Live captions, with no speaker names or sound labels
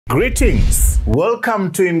Greetings.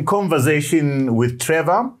 Welcome to In Conversation with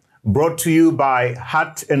Trevor, brought to you by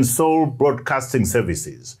Heart and Soul Broadcasting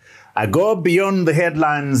Services. I go beyond the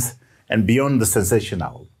headlines and beyond the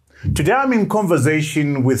sensational. Today I'm in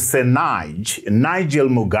conversation with Sir Nigel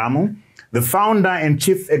Mugamu, the founder and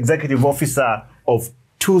chief executive officer of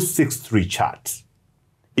 263 Chat.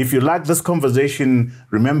 If you like this conversation,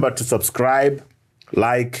 remember to subscribe,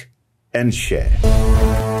 like, and share.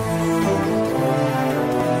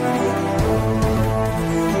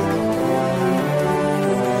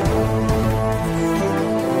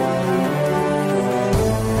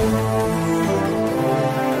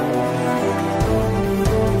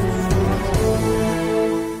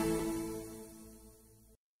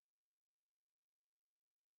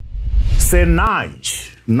 Sir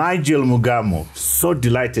Nigel Mugamu, so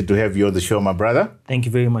delighted to have you on the show, my brother. Thank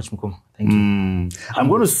you very much, Mugamu. Thank you. I'm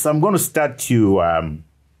going to start you a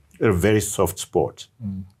very soft spot.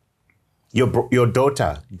 Your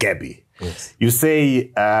daughter, Gabby. Yes. You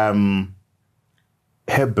say her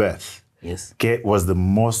birth Yes. was the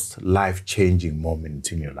most life-changing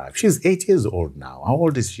moment in your life. She's 8 years old now. How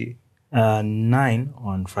old is she? 9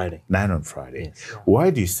 on Friday. 9 on Friday. Yes.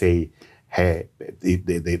 Why do you say her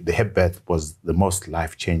birth was the most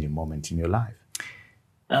life-changing moment in your life?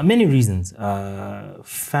 Many reasons.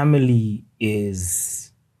 Family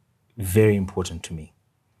is very important to me.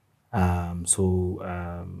 There are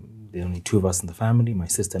only 2 of us in the family, my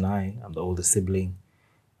sister and I. I'm the oldest sibling.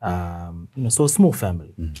 So a small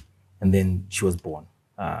family. And then she was born.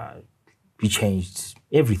 We changed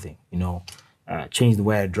everything, changed the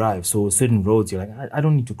way I drive. So certain roads, you're like, I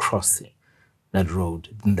don't need to cross that road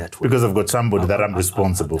in that way. Because I've got somebody that I'm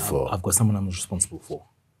responsible for. I've got someone I'm responsible for,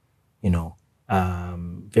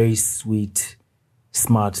 very sweet,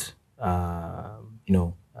 smart,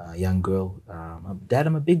 young girl. Dad,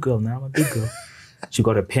 I'm a big girl now. I'm a big girl. She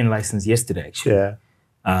got a pen license yesterday, actually.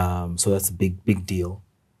 Yeah. So that's a big deal.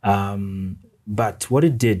 But what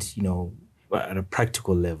it did, at a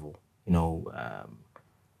practical level,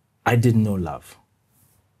 I didn't know love.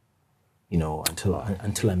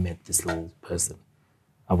 Until I met this little person.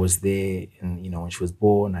 I was there, and when she was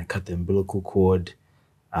born, I cut the umbilical cord.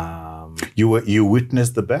 You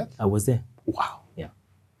witnessed the birth? I was there. Wow. Yeah.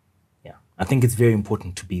 I think it's very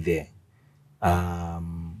important to be there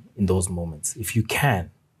in those moments. If you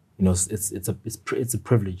can, it's a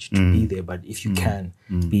privilege to be there. But if you can,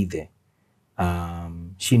 be there.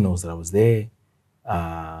 She knows that I was there.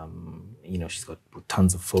 She's got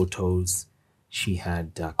tons of photos. She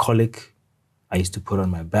had colic. I used to put her on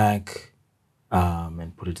my back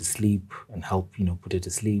and put her to sleep and help, put her to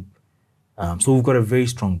sleep. So we've got a very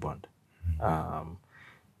strong bond.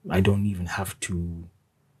 I don't even have to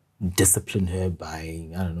discipline her by,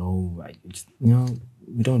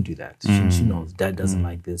 we don't do that. She knows Dad doesn't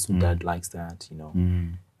like this, or Dad likes that,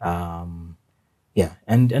 Yeah,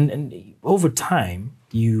 and over time,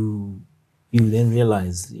 you then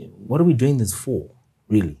realize, what are we doing this for,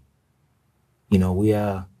 really? We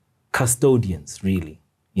are custodians, really.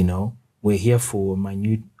 We're here for a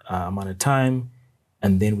minute amount of time,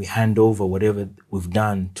 and then we hand over whatever we've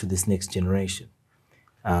done to this next generation.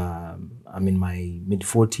 I'm in my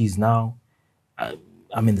mid-40s now.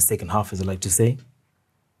 I'm in the second half, as I like to say.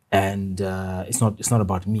 And it's not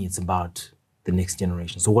about me, it's about the next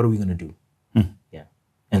generation. So what are we going to do? Yeah.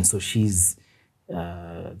 And so she's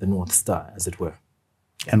the North Star, as it were.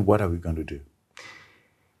 And what are we going to do?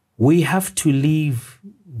 We have to leave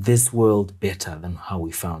this world better than how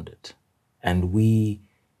we found it. And we,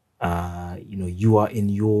 you are in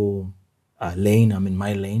your lane, I'm in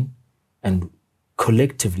my lane. And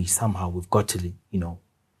collectively, somehow, we've got to,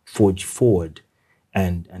 forge forward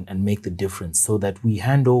and make the difference so that we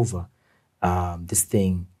hand over this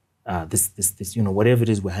thing, this whatever it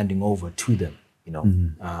is we're handing over to them,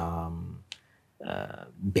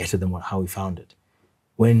 better than how we found it.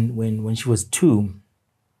 When she was 2,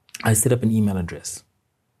 I set up an email address,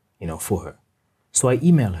 for her. So I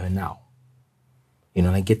email her now, and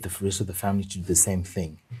I get the rest of the family to do the same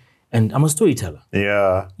thing. And I'm a storyteller.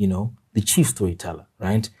 Yeah. The chief storyteller,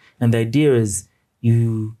 right? And the idea is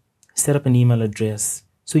you set up an email address,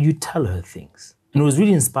 so you tell her things. And it was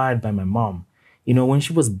really inspired by my mom. When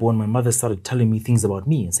she was born, my mother started telling me things about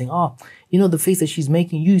me and saying, the face that she's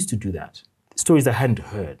making, you used to do that. Stories I hadn't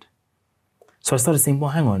heard. So I started saying,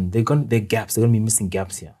 well, hang on, there are gaps. There are going to be missing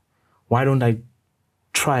gaps here. Why don't I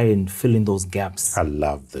try and fill in those gaps? I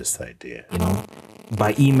love this idea.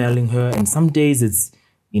 By emailing her. And some days it's,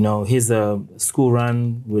 here's a school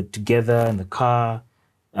run, we're together in the car.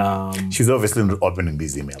 She's obviously not opening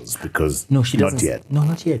these emails because no, she doesn't. Not yet. No,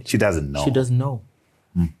 not yet. She doesn't know. She doesn't know.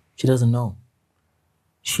 She doesn't know.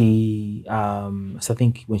 She, so I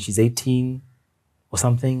think when she's 18 or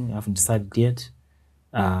something, I haven't decided yet,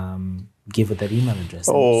 give her that email address.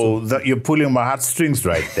 Oh, you're pulling my heartstrings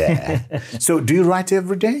right there. So do you write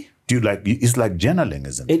every day? Do you it's like journaling,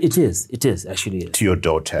 isn't it? It is actually. To your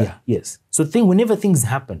daughter? Yeah, yes. So whenever things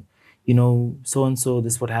happen, so-and-so,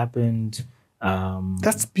 this what happened.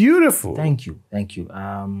 That's beautiful. Thank you.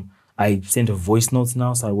 I sent her voice notes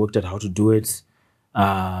now, so I worked out how to do it.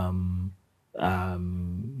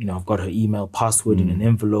 I've got her email password in an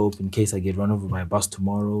envelope in case I get run over by a bus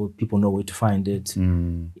tomorrow. People know where to find it,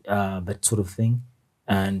 that sort of thing.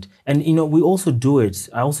 And we also do it.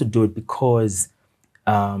 I also do it because,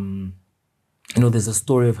 there's a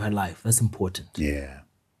story of her life. That's important. Yeah.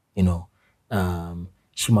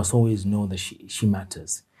 She must always know that she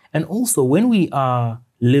matters. And also, when we are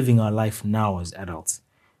living our life now as adults,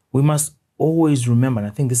 we must always remember, and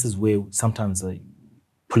I think this is where sometimes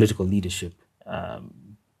political leadership,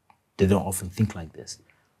 they don't often think like this.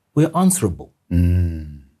 We're answerable.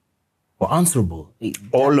 We're answerable.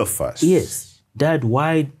 All of us. Yes. Dad,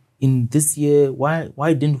 why in this year,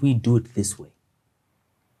 why didn't we do it this way?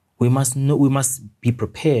 We must be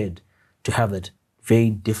prepared to have that very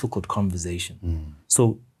difficult conversation.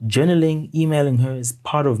 So journaling, emailing her is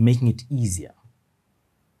part of making it easier,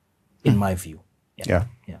 in my view. Yeah.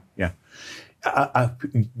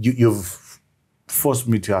 You've forced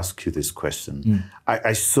me to ask you this question.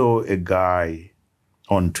 I saw a guy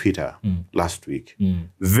on Twitter last week,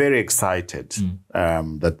 very excited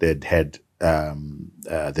that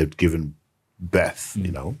they'd given birth,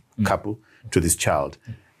 couple to this child,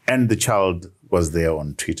 and the child was there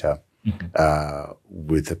on Twitter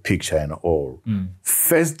with a picture and all.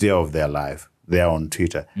 First day of their life, they are on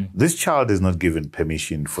Twitter. This child is not given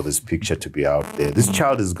permission for this picture to be out there. This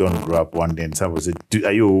child is going to grow up one day and someone will say,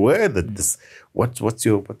 are you aware that this, what's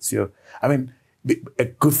your, I mean, a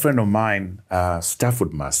good friend of mine,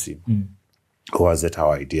 Stafford Massey, who was at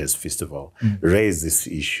our Ideas Festival, raised this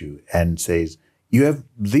issue and says,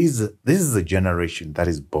 this is a generation that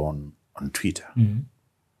is born on Twitter.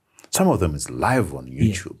 Some of them is live on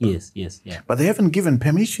YouTube. Yes. But they haven't given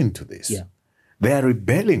permission to this. Yeah. They are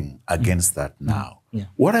rebelling against that now. Yeah.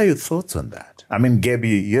 What are your thoughts on that? I mean, Gabby,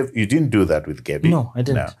 you didn't do that with Gabby. No, I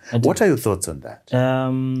didn't. No. I didn't. What are your thoughts on that?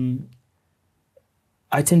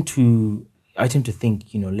 I tend to think,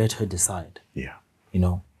 let her decide. Yeah.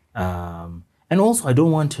 And also I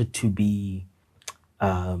don't want her to be,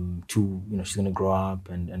 she's going to grow up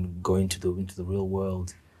and go into the real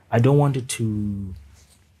world. I don't want her to,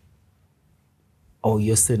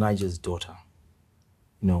 you're Sir Nigel's daughter.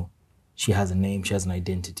 She has a name, she has an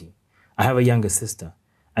identity. I have a younger sister.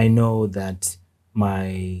 I know that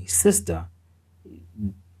my sister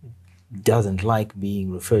doesn't like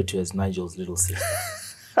being referred to as Nigel's little sister.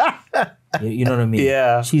 You know what I mean?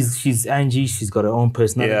 Yeah. She's Angie, she's got her own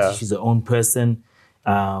personality, Yeah. she's her own person,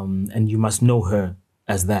 and you must know her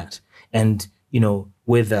as that. And,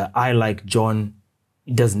 whether I like John,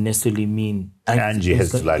 it doesn't necessarily mean Angie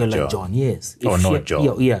has to like John. Yes. Not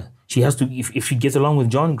John. Yeah. She has to, if she gets along with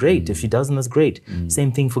John, great. If she doesn't, that's great.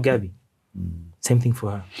 Same thing for Gabby. Same thing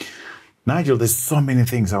for her. Nigel, there's so many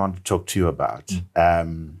things I want to talk to you about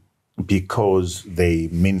because they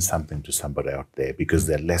mean something to somebody out there, because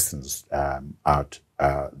they're lessons out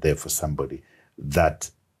there for somebody that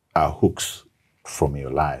are hooks from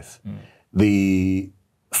your life. The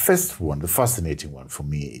first one, the fascinating one for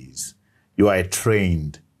me is you are a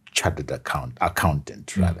trained chartered accountant,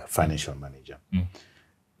 financial manager.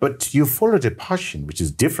 But you followed a passion which is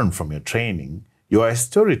different from your training. You are a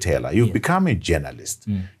storyteller. You've become a journalist.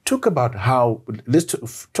 Talk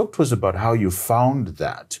to us about how you found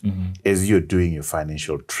that as you're doing your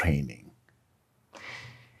financial training.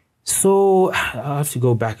 So I have to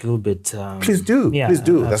go back a little bit. Please do. Yeah, Please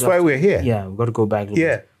do. That's why we're here. Yeah, we've got to go back a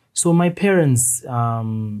little bit. So my parents,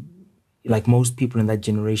 like most people in that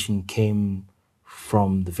generation, came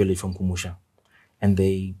from the village, from Kumusha. And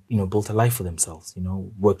they, built a life for themselves,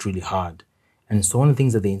 worked really hard. And so one of the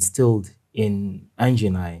things that they instilled in Angie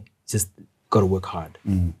and I, just got to work hard,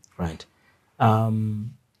 right?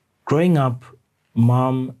 Growing up,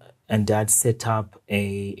 Mom and Dad set up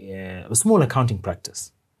a small accounting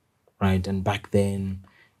practice, right? And back then,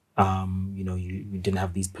 you didn't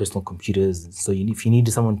have these personal computers. So if you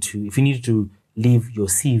needed to leave your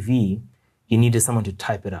CV, you needed someone to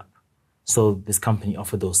type it up. So this company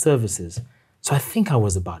offered those services. So I think I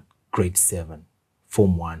was about grade 7,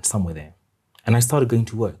 Form 1, somewhere there. And I started going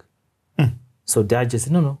to work. So Dad just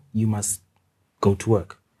said, no, you must go to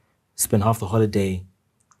work. Spend half the holiday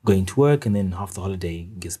going to work and then half the holiday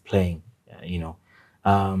just playing,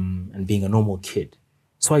 and being a normal kid.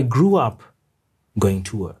 So I grew up going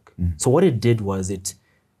to work. So what it did was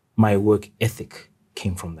my work ethic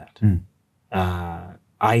came from that.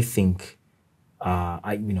 I think,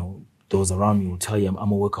 those around me will tell you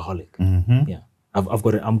I'm a workaholic. Yeah,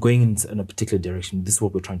 I'm going in a particular direction. This is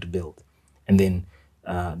what we're trying to build. And then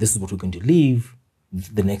this is what we're going to leave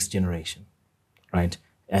the next generation, right?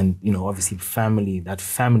 And, obviously that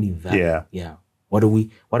family value. Yeah. What are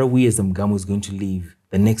we as the Mugamus going to leave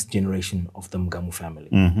the next generation of the Mugamu family?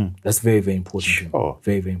 That's very, very important to me.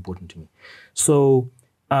 Very, very important to me. So,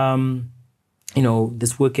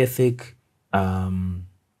 this work ethic,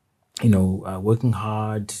 working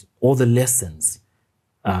hard, all the lessons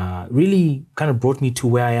really kind of brought me to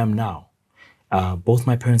where I am now. Both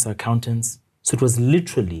my parents are accountants. So it was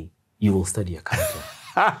literally, you will study accounting,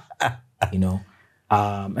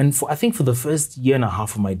 And I think for the first year and a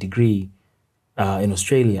half of my degree in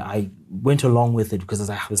Australia, I went along with it because I was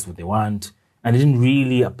like, this is what they want. And I didn't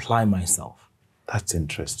really apply myself. That's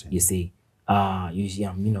interesting. You see, usually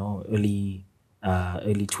I'm,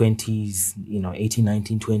 early 20s, 18,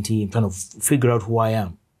 19, 20, I'm trying to figure out who I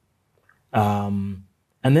am.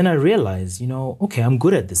 And then I realized, okay, I'm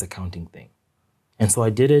good at this accounting thing. And so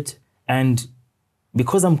I did it. And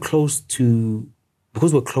because we're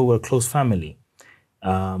a close family,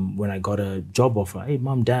 when I got a job offer, hey,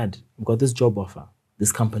 Mom, Dad, I've got this job offer.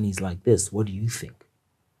 This company's like this. What do you think?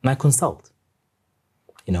 And I consult,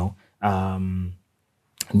 and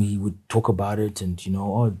we would talk about it and,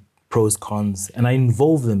 pros, cons, and I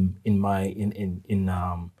involve them in my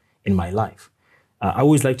life. I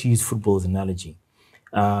always like to use football as an analogy.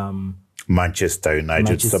 Manchester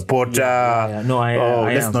United supporter. Yeah. No,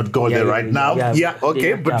 let's not go there right now.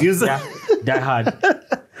 Okay, but use die hard.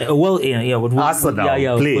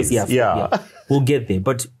 Arsenal, please. We'll get there.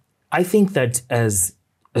 But I think that as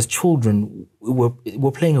children,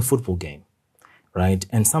 we're playing a football game, right?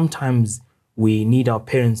 And sometimes we need our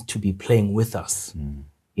parents to be playing with us.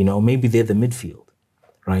 Maybe they're the midfield,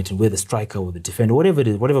 right? And we're the striker or the defender, whatever it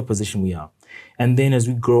is, whatever position we are. And then as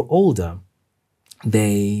we grow older,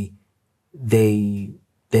 they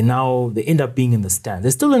end up being in the stand.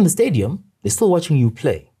 They're still in the stadium. They're still watching you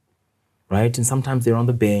play, right? And sometimes they're on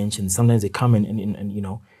the bench, and sometimes they come in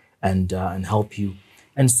and help you.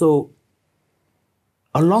 And so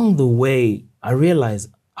along the way, I realized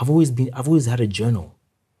I've always had a journal.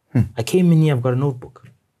 I came in here, I've got a notebook.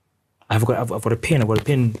 I've got a pen. I've got a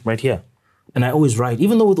pen right here, and I always write.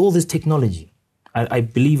 Even though with all this technology, I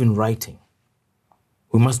believe in writing.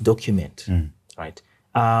 We must document, right?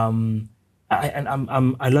 I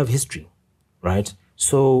love history, right?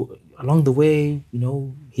 So along the way,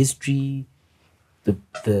 history, the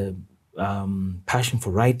passion for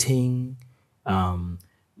writing.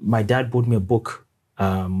 My dad bought me a book,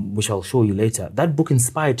 which I'll show you later. That book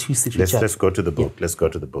inspired 260 Let's go to the book. Let's go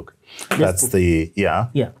to the book. What's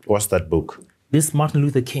that book? This Martin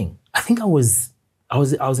Luther King. I think I was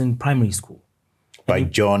in primary school. By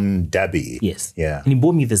John Dabby. Yes. Yeah. And he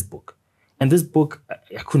bought me this book. And this book,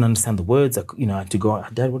 I couldn't understand the words. I had to go,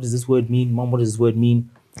 Dad, what does this word mean? Mom, what does this word mean?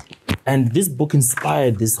 And this book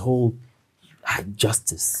inspired this whole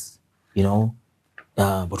justice,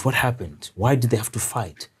 But what happened? Why did they have to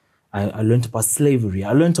fight? I learned about slavery.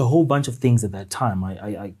 I learned a whole bunch of things at that time.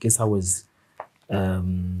 I guess I was,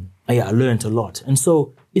 I learned a lot. And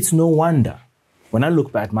so it's no wonder, when I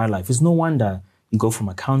look back at my life, it's no wonder you go from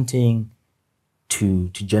accounting to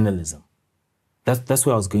journalism. That's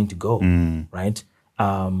where I was going to go, right?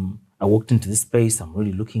 I walked into this space. I'm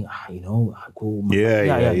really looking, cool.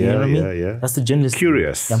 Yeah. That's the journalist.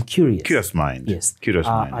 Curious. I'm curious. Curious mind. Yes. Curious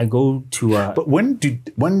mind. I go to. But when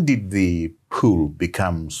did the pull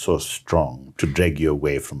become so strong to drag you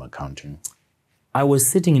away from accounting? I was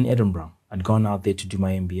sitting in Edinburgh. I'd gone out there to do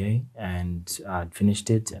my MBA, and I'd finished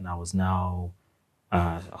it, and I was now.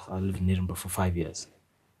 I lived in Edinburgh for 5 years.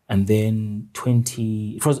 And then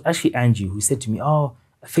it was actually Angie who said to me,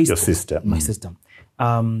 Facebook. Your sister. My sister.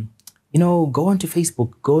 Go onto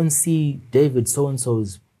Facebook, go and see David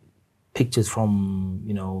so-and-so's pictures from,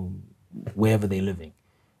 wherever they're living.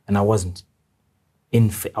 And I wasn't. You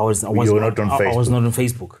were not on Facebook. I was not on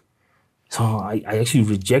Facebook. So I actually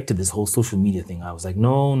rejected this whole social media thing. I was like,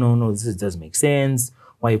 no, this doesn't make sense.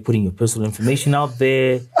 Why are you putting your personal information out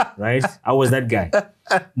there, right? I was that guy.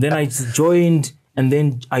 Then I joined, and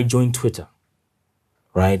then I joined Twitter,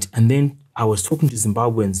 right? And then I was talking to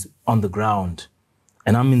Zimbabweans on the ground,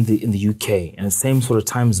 and I'm in the UK, in the same sort of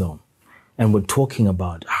time zone, and we're talking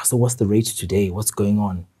about, so what's the rate today? What's going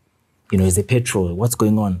on? Is there petrol? What's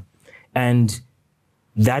going on? And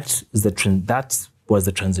that was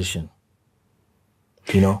the transition.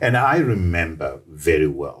 And I remember very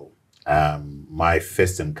well my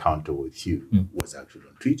first encounter with you was actually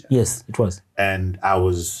on Twitter. Yes, it was. And I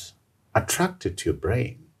was attracted to your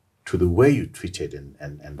brain, to the way you tweeted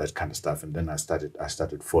and that kind of stuff. And then I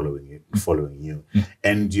started following you.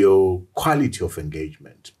 And your quality of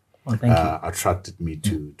engagement Thank you. attracted me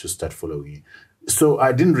to start following you. So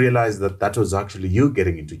I didn't realize that was actually you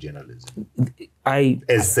getting into journalism.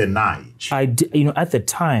 As a Nigel. At the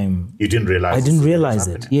time, you didn't realize. I didn't realize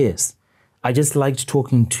it. Yes, I just liked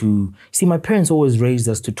talking to. See, my parents always raised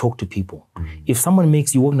us to talk to people. If someone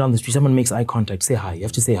you walk down the street, someone makes eye contact, say hi. You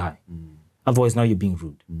have to say hi. Otherwise, now you're being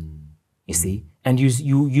rude. You see, and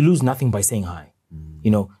you lose nothing by saying hi. We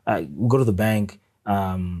go to the bank.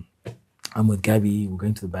 I'm with Gabby. We're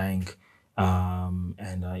going to the bank.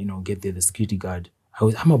 Get there, the security guard.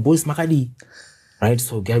 I'm a boss, Makadi. Right?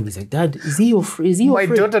 So Gabby's like, Dad, is he your friend? My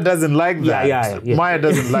daughter doesn't like that. Yeah. Maya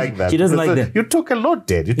doesn't like that. She doesn't like that. You talk a lot,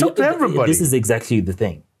 Dad. You talk to everybody. This is exactly the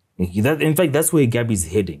thing. In fact, that's where Gabby's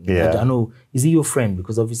heading. Yeah. I know, is he your friend?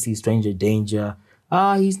 Because obviously, stranger danger.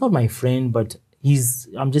 He's not my friend, but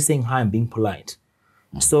I'm just saying hi, I'm being polite.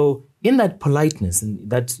 So in that politeness, and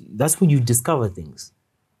that's when you discover things.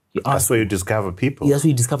 That's where you discover people. That's where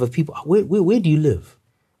you discover people. Where do you live?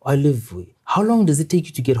 I live. How long does it take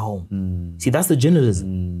you to get home? See, that's the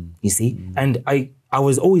journalism. You see, and I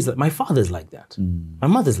was always like, my father's like that. My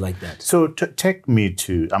mother's like that. So take me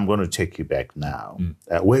to. I'm going to take you back now.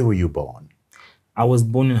 Where were you born? I was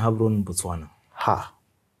born in Gaborone, Botswana.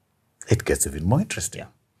 It gets even more interesting. Yeah.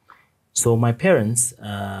 So my parents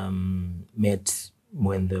met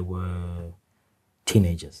when they were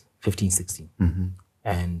teenagers, 15, 16.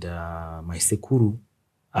 And my sekuru,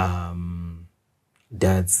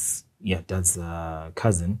 dad's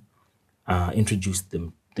cousin, introduced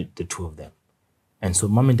them, the two of them. And so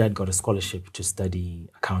mom and dad got a scholarship to study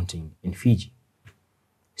accounting in Fiji.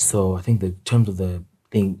 So I think the terms of the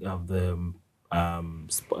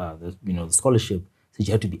scholarship said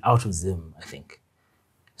you had to be out of Zim, I think.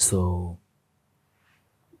 So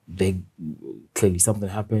clearly something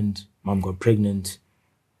happened. Mom got pregnant.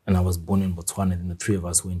 And I was born in Botswana, and then the three of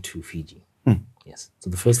us went to Fiji. Yes. So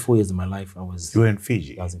the first 4 years of my life, You were in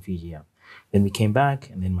Fiji? I was in Fiji, yeah. Then we came back,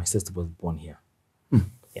 and then my sister was born here.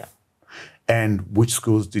 Yeah. And which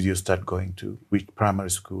schools did you start going to? Which primary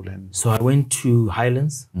school? So I went to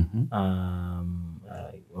Highlands.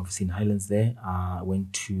 Obviously in Highlands there. I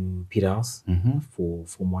went to Peterhouse for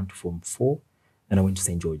Form 1 to Form 4. Then I went to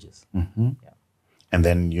St. George's. Yeah. And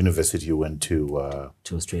then university you went to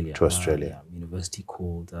Australia. To Australia. University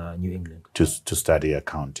called New England. To study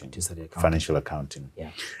accounting. Financial accounting.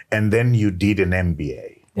 Yeah. And then you did an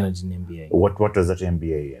MBA. Then I did an MBA. What was that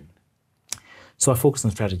MBA in? So I focused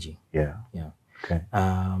on strategy. Yeah. Yeah. Okay.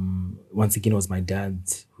 Once again, it was my dad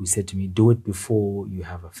who said to me, do it before you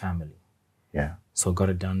have a family. Yeah. So I got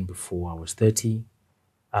it done before I was 30.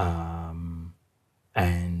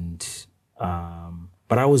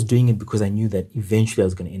 But I was doing it because I knew that eventually I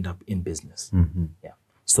was going to end up in business. Yeah.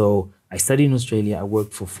 So I studied in Australia. I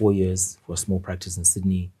worked for 4 years for a small practice in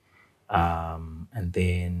Sydney. And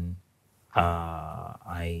then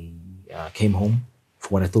I came home for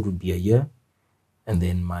what I thought would be a year. And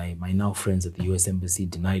then my now friends at the US Embassy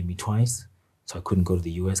denied me twice. So I couldn't go to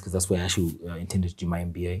the US because that's where I actually intended to do my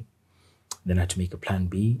MBA. Then I had to make a plan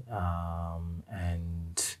B.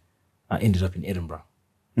 And I ended up in Edinburgh.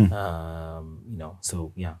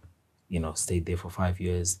 Stayed there for 5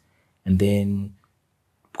 years. And then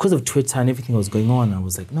because of Twitter and everything that was going on, I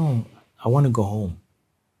was like, no, I want to go home.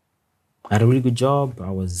 I had a really good job. I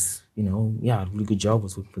was, I had a really good job. I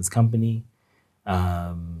was working for this company.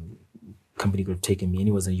 Company could have taken me, and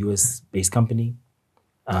it was a US-based company.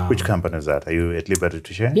 Which company is that? Are you at liberty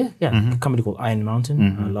to share? Yeah. A company called Iron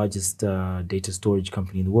Mountain, largest data storage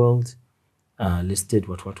company in the world. Listed,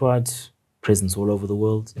 presence all over the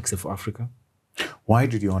world, except for Africa. Why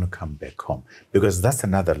did you want to come back home? Because that's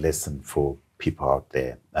another lesson for people out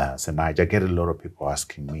there. So Nigel, I get a lot of people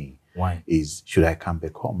asking me, why? Should I come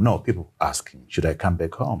back home? No, people asking, should I come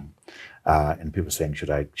back home? And people saying, should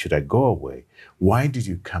I go away? Why did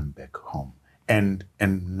you come back home? And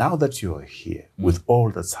now that you are here, with all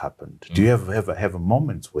that's happened, do you ever have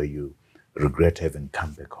moments where you regret having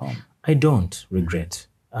come back home? I don't regret.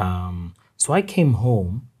 So I came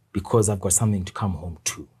home because I've got something to come home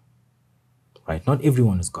to, right? Not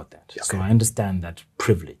everyone has got that. Okay. So I understand that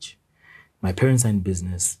privilege. My parents are in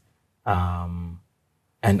business, and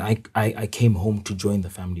I came home to join the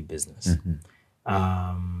family business.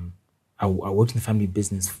 I worked in the family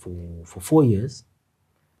business for 4 years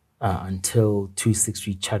until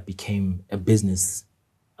 263 Chat became a business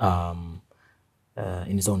in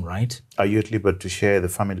its own right. Are you at liberty to share the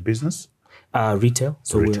family business? Retail.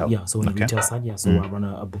 So Retail. so on the retail side, yeah. So I run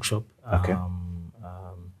a bookshop. Okay.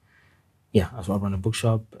 So I run a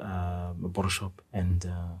bookshop, a bottle shop, and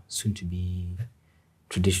soon to be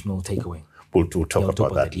traditional takeaway. We'll talk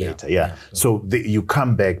about that later. Yeah. So you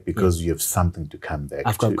come back because you have something to come back to.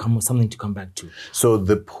 I've got something to come back to. So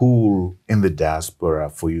the pool in the diaspora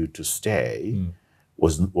for you to stay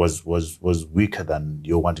was weaker than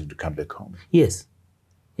you're wanting to come back home. Yes.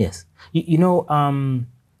 You know,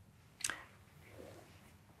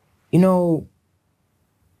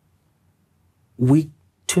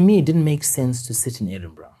 to me, it didn't make sense to sit in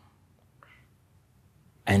Edinburgh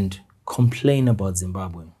and complain about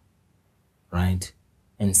Zimbabwe, right?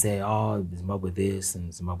 And say, oh, Zimbabwe this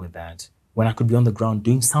and Zimbabwe that, when I could be on the ground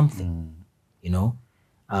doing something, you know?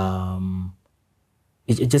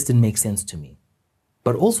 It just didn't make sense to me.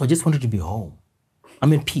 But also, I just wanted to be home.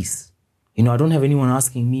 I'm in peace. You know, I don't have anyone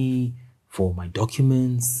asking me for my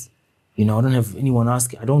documents. You know, I don't have anyone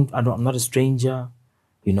asking. I'm not a stranger.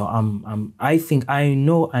 You know, I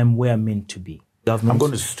know I'm where I'm meant to be. I'm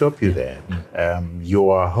going to stop you there. You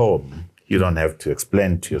are home. You don't have to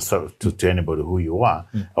explain to yourself, to anybody who you are.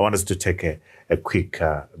 I want us to take a quick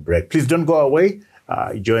break. Please don't go away.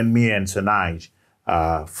 Join me and Sir Nigel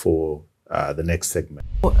for the next segment.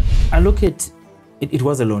 I look at it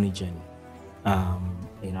was a lonely journey.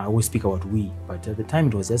 You know, I always speak about we, but at the time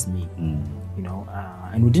it was just me. You know,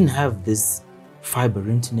 and we didn't have this fiber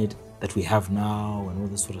internet that we have now and all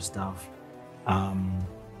this sort of stuff.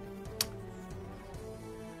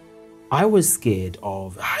 I was scared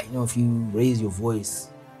of, you know, if you raise your voice,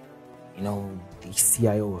 you know, the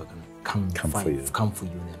CIO are going to come for you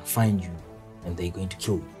and then find you and they're going to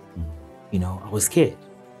kill you. You know, I was scared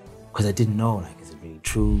because I didn't know, like, is it really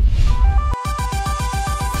true?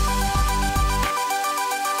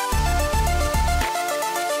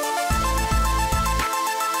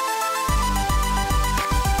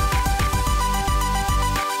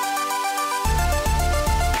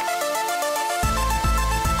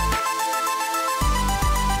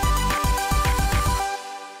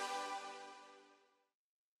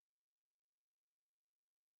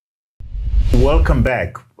 Welcome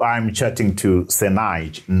back. I'm chatting to Sir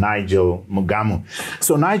Nigel Mugamu.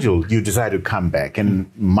 So Nigel, you decided to come back, and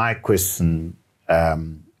my question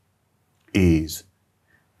is,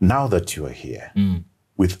 now that you are here,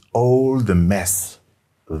 with all the mess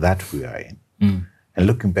that we are in, and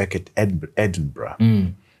looking back at Edinburgh,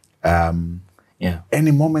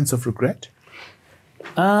 any moments of regret?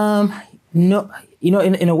 No, you know,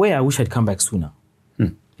 in a way, I wish I'd come back sooner.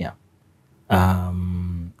 Yeah.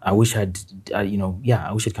 I wish I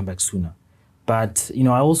wish I'd come back sooner. But, you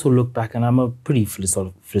know, I also look back, and I'm a pretty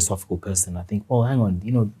philosophical person. I think, well, hang on,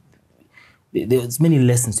 you know, there's many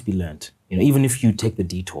lessons to be learned. You know, even if you take the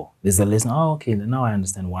detour, there's a lesson. Oh, okay, now I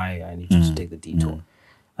understand why I need to take the detour.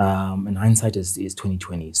 And hindsight is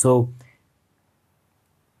 2020. So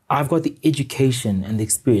I've got the education and the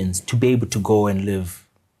experience to be able to go and live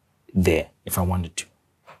there if I wanted to,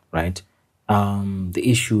 right? The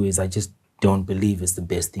issue is I just don't believe it's the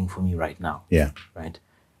best thing for me right now. Yeah. Right.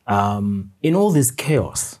 In all this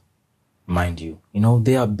chaos, mind you, know,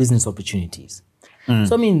 there are business opportunities.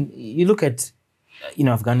 So, I mean, you look at, you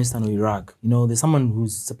know, Afghanistan or Iraq, you know, there's someone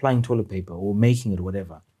who's supplying toilet paper or making it or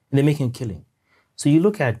whatever, and they're making a killing. So you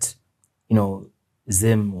look at, you know,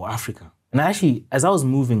 Zim or Africa. And actually, as I was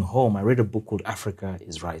moving home, I read a book called Africa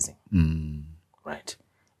is Rising. Right.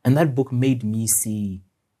 And that book made me see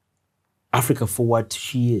Africa for what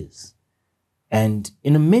she is. And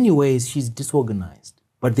in many ways, she's disorganized.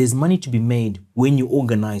 But there's money to be made when you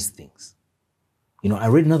organize things. You know, I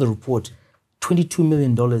read another report, $22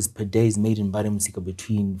 million per day is made in Barimusika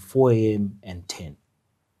between 4 a.m. and 10.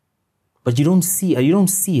 But you don't see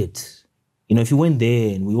it. You know, if you went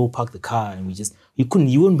there and we all parked the car and you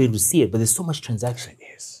wouldn't be able to see it, but there's so much transaction.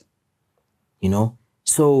 Yes. You know?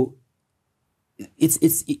 So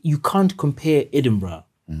you can't compare Edinburgh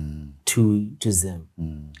to Zim.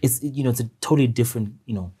 It's, you know, it's a totally different,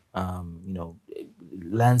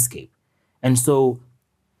 landscape. And so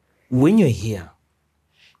when you're here,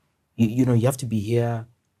 you know, you have to be here,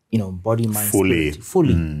 you know, body, mind, spirit,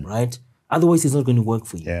 fully, right? Otherwise, it's not going to work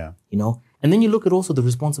for you. Yeah. You know, and then you look at also the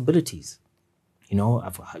responsibilities. You know,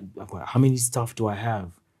 how many staff do I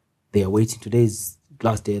have? They are waiting. Today's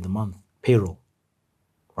last day of the month, payroll,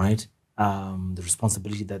 right? The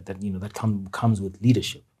responsibility that comes with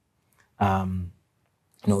leadership.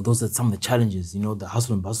 You know, those are some of the challenges. You know, the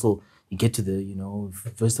hustle and bustle. You get to the, you know,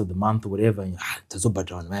 first of the month or whatever, and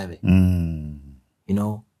you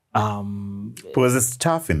know. Because it's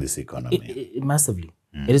tough in this economy. Massively.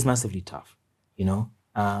 It is massively tough, you know.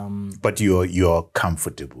 But you're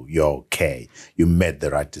comfortable. You're okay. You made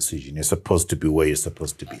the right decision. You're supposed to be where you're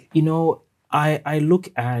supposed to be. You know, I look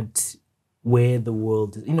at where the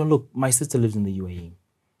world is. You know, look, my sister lives in the UAE,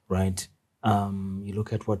 right? You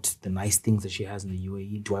look at what the nice things that she has in the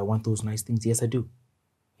UAE. Do I want those nice things? Yes, I do.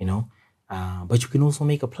 You know, but you can also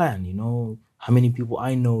make a plan. You know, how many people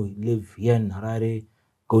I know live here in Harare,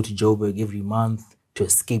 go to Joburg every month to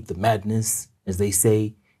escape the madness, as they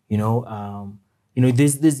say. You know,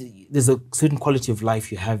 there's a certain quality of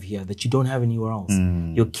life you have here that you don't have anywhere else.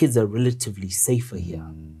 Your kids are relatively safer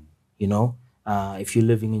here. You know, if you're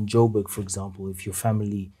living in Joburg, for example, if your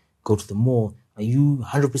family go to the mall, are you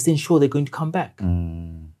 100% sure they're going to come back?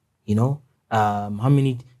 You know, how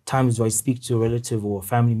many times do I speak to a relative or a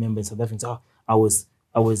family member in South Africa and say, I was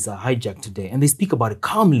hijacked today, and they speak about it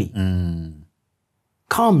calmly,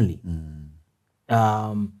 calmly.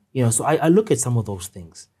 You know, so I look at some of those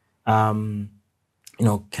things. You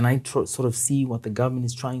know, can I sort of see what the government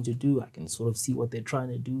is trying to do? I can sort of see what they're trying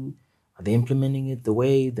to do. Are they implementing it the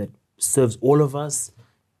way that serves all of us?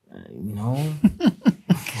 You know.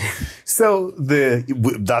 So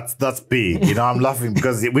that's big. You know, I'm laughing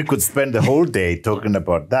because we could spend the whole day talking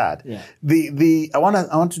about that. Yeah. I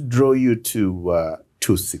want to draw you to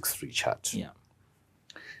 263 chat. Yeah.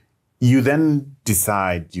 You then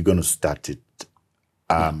decide you're going to start it.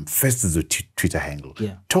 First is a Twitter handle.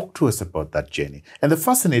 Yeah. Talk to us about that journey. And the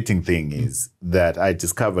fascinating thing is that I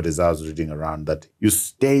discovered as I was reading around that you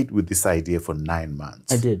stayed with this idea for 9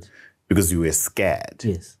 months. I did. Because you were scared.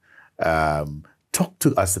 Yes. Talk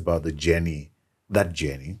to us about the journey,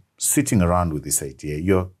 sitting around with this idea.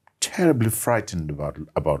 You're terribly frightened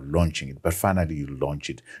about launching it, but finally you launch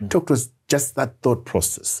it. Talk to us just that thought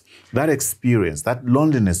process, that experience, that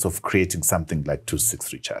loneliness of creating something like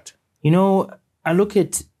 263 Chat. You know, I look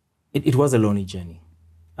at it, it was a lonely journey.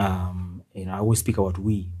 You know, I always speak about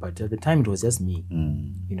we, but at the time it was just me,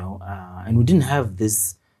 you know, and we didn't have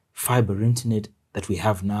this fiber internet that we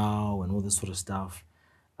have now and all this sort of stuff.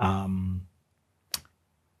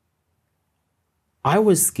 I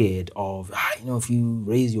was scared of, you know, if you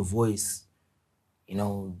raise your voice, you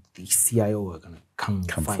know, the CIO are going to come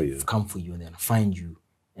for you and they're going to find you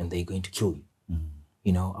and they're going to kill you.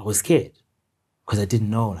 You know, I was scared because I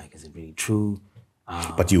didn't know, like, is it really true?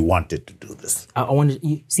 But you wanted to do this. I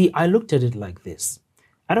looked at it like this.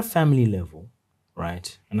 At a family level,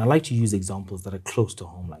 right, and I like to use examples that are close to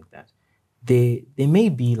home like that. There may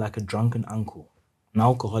be like a drunken uncle, an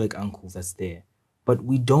alcoholic uncle that's there, but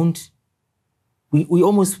we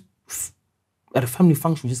almost, at a family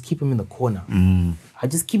function, we just keep him in the corner. I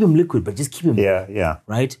just keep him liquid, but just keep him. Yeah.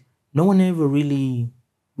 Right? No one ever really,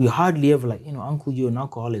 we hardly ever like, you know, uncle, you're an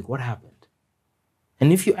alcoholic, what happened?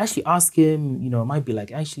 And if you actually ask him, you know, it might be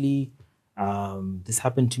like, actually, this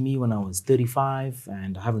happened to me when I was 35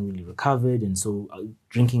 and I haven't really recovered. And so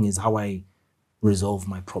drinking is how I resolve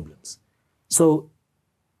my problems. So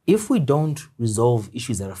if we don't resolve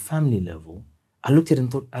issues at a family level, I looked at it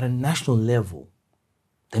and thought at a national level,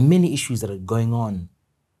 there are many issues that are going on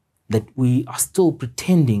that we are still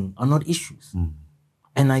pretending are not issues.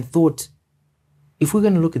 And I thought, if we're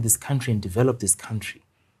going to look at this country and develop this country,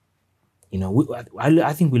 you know,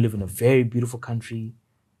 I think we live in a very beautiful country,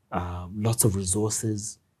 lots of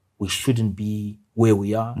resources. We shouldn't be where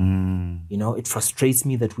we are. You know, it frustrates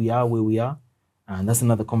me that we are where we are. And that's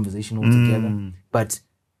another conversation altogether. But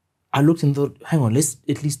I looked and thought, hang on, let's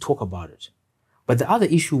at least talk about it. But the other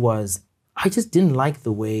issue was, I just didn't like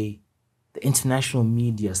the way the international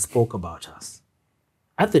media spoke about us.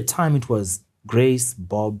 At the time, it was Grace,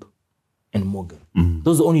 Bob, and Morgan.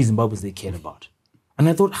 Those are the only Zimbabweans they cared about. And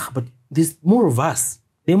I thought, but there's more of us.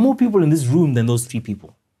 There are more people in this room than those 3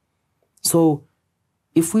 people. So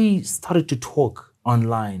if we started to talk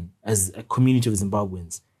online as a community of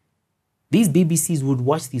Zimbabweans, these BBCs would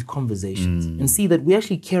watch these conversations and see that we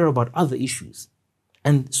actually care about other issues.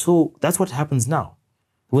 And so that's what happens now.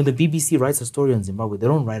 When the BBC writes a story on Zimbabwe, they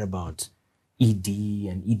don't write about ED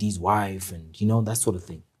and ED's wife and, you know, that sort of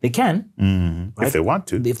thing. They can. Right? If they want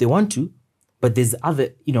to. If they want to. But there's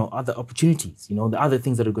other opportunities, you know, the other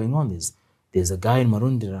things that are going on. There's a guy in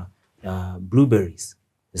Marundera, blueberries.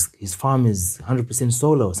 His farm is 100%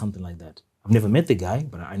 solar or something like that. I've never met the guy,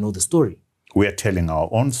 but I know the story. We are telling our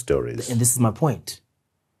own stories. And this is my point.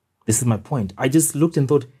 I just looked and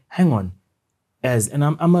thought, hang on,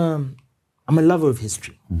 I'm a lover of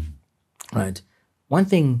history, right? One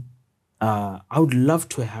thing I would love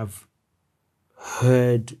to have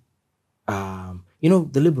heard, you know,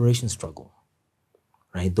 the liberation struggle,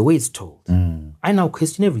 right? The way it's told. I now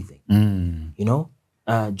question everything. You know,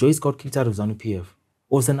 Joyce got kicked out of ZANU-PF.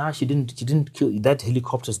 All of a sudden, she didn't kill that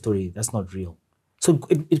helicopter story. That's not real. So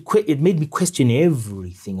it made me question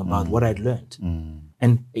everything about what I'd learned.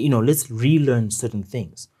 And, let's relearn certain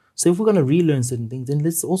things. So if we're going to relearn certain things, then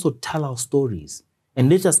let's also tell our stories. And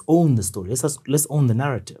let us own the story. Let's own the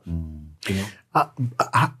narrative.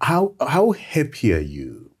 How happy are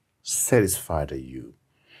you, satisfied are you,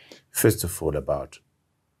 first of all, about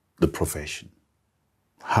the profession?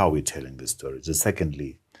 How are we telling the stories? And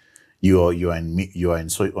secondly, you are on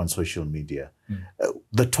social media.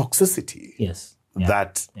 The toxicity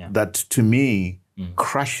that to me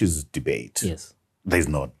crushes debate. Yes. There's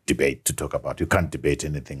no debate to talk about. You can't debate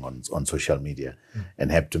anything on social media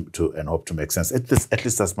and have to hope to make sense. At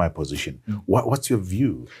least that's my position. What's your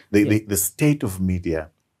view? The state of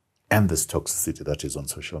media and this toxicity that is on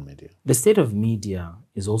social media. The state of media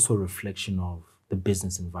is also a reflection of the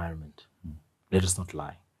business environment. Let us not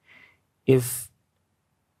lie. If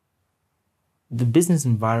the business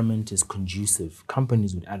environment is conducive,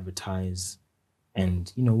 companies would advertise,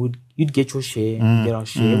 and you'd get your share, get our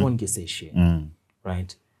share, everyone gets their share.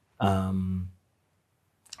 Right?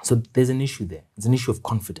 So there's an issue there. It's an issue of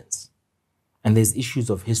confidence. And there's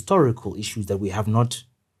issues of historical issues that we have not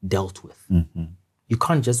dealt with. You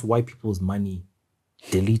can't just wipe people's money,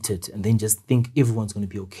 delete it, and then just think everyone's going to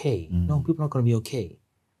be okay. No, people are not going to be okay.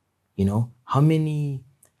 How many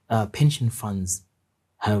pension funds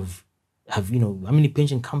have how many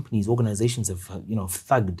pension companies, organizations have,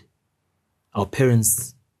 thugged our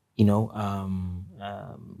parents'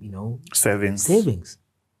 savings.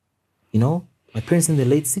 My parents in their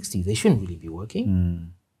late 60s, they shouldn't really be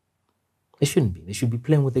working. They shouldn't be. They should be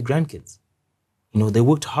playing with their grandkids. They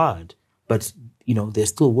worked hard, but, they're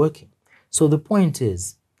still working. So the point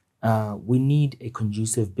is, we need a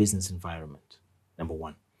conducive business environment, number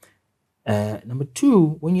one. Number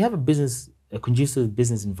two, when you have a conducive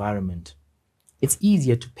business environment, it's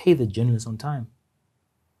easier to pay the journalists on time.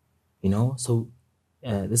 So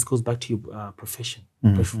this goes back to your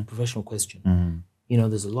professional question.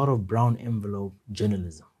 There's a lot of brown envelope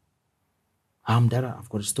journalism. Dada, I've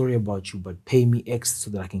got a story about you, but pay me X so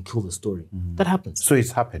that I can kill the story. That happens. So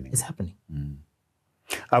it's happening. It's happening.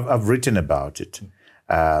 I've written about it,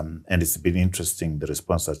 and it's been interesting, the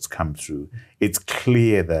response that's come through. It's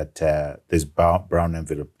clear that there's brown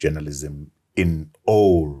envelope journalism in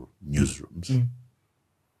all newsrooms.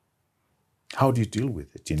 How do you deal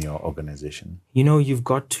with it in your organization? You've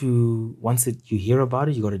got to, once you hear about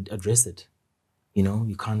it, you got to address it.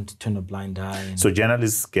 You can't turn a blind eye. So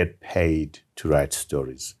journalists get paid to write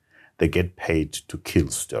stories. They get paid to kill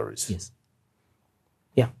stories. Yes.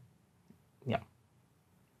 Yeah.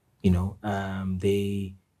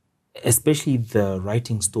 They, especially the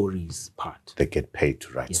writing stories part. They get paid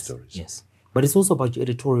to write stories. Yes. But it's also about your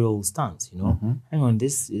editorial stance, Hang on,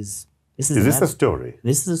 Is this a story?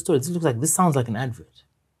 This is a story. This sounds like an advert.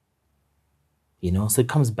 So it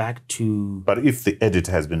comes back to... But if the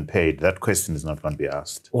editor has been paid, that question is not going to be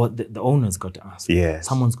asked. Or the owner's got to ask. Yes.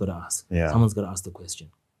 Someone's got to ask. Yeah. Someone's got to ask the question.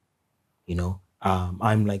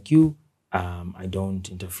 I'm like you. I don't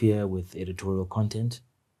interfere with editorial content.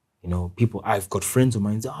 I've got friends of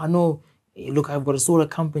mine say, no, look, I've got a solar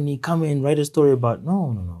company. Come in, write a story about...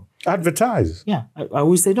 No. Advertise. Yeah. I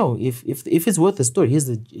always say, no, if it's worth a story, here's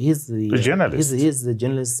the journalist. Here's the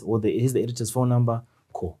journalist, or here's the editor's phone number.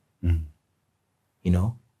 Cool.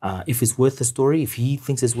 If it's worth the story, if he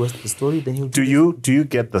thinks it's worth the story, then he'll do it. Do you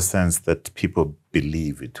get the sense that people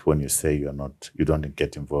believe it when you say you don't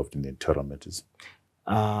get involved in the editorial matters?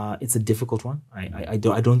 It's a difficult one. I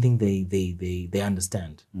don't think they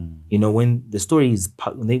understand. When the story is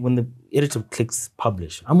when the editor clicks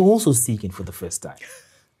publish, I'm also seeking for the first time.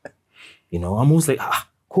 I'm almost like,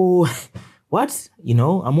 cool. What?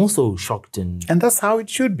 I'm also shocked and that's how it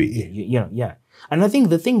should be. Yeah. And I think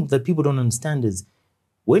the thing that people don't understand is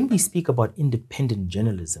when we speak about independent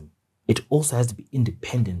journalism, it also has to be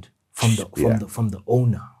independent from the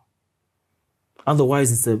owner.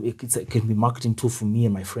 Otherwise, it can be a marketing tool for me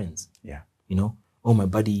and my friends. Yeah. My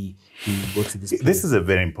buddy, he works at this place. This is a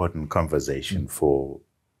very important conversation for,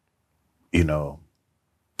 I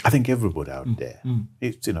think everybody out there,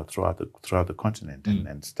 it's, throughout the continent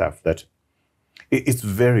and stuff, that it's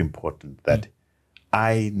very important that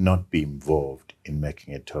I not be involved in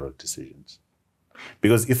making editorial decisions.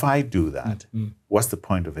 Because if I do that, what's the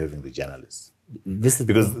point of having the journalists?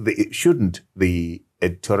 Shouldn't the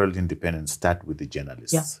editorial independence start with the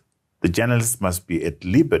journalists? Yeah. The journalists must be at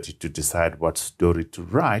liberty to decide what story to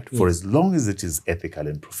write for as long as it is ethical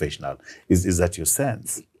and professional. Is that your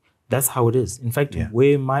sense? That's how it is. In fact,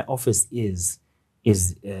 where my office is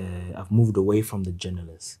I've moved away from the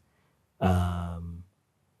journalists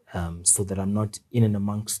so that I'm not in and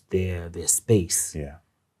amongst their space. Yeah.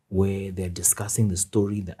 where they're discussing the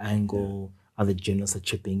story, the angle, other journalists are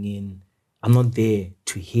chipping in. I'm not there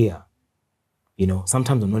to hear.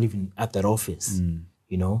 Sometimes I'm not even at that office.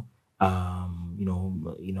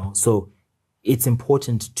 So it's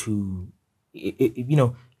important to,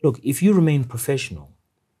 look, if you remain professional,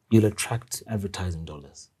 you'll attract advertising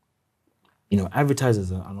dollars.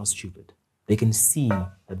 Advertisers are not stupid. They can see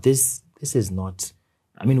that this is not,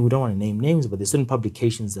 we don't want to name names, but there's certain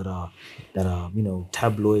publications that are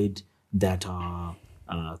tabloid, that are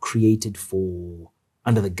created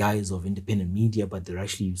under the guise of independent media, but they're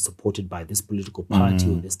actually supported by this political party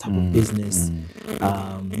or this type of business.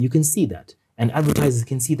 You can see that. And advertisers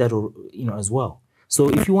can see that, as well. So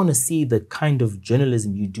if you want to see the kind of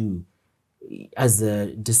journalism you do as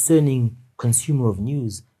a discerning consumer of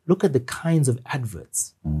news, look at the kinds of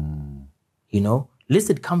adverts.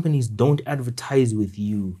 Listed companies don't advertise with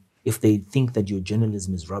you if they think that your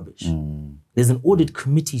journalism is rubbish. There's an audit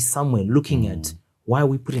committee somewhere looking at, why are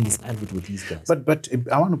we putting this advert with these guys? But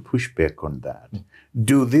I want to push back on that.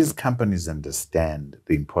 Do these companies understand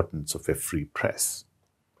the importance of a free press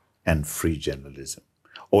and free journalism?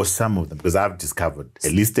 Or some of them, because I've discovered a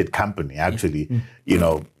listed company actually,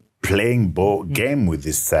 playing game with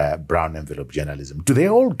this brown envelope journalism. Do they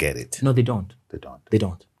all get it? No, they don't. They don't. They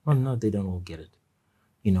don't. No, they don't all get it.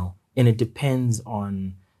 And it depends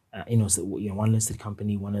on, one listed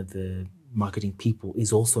company, one of the marketing people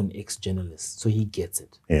is also an ex-journalist, so he gets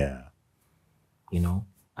it. Yeah.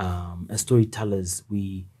 As storytellers,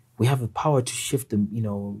 we have a power to shift the,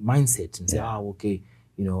 mindset and say, okay,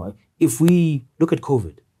 if we look at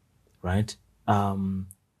COVID, right?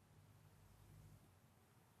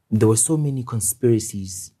 There were so many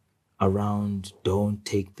conspiracies around, don't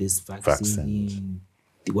take this vaccine,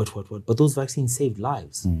 what. But those vaccines saved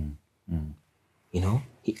lives.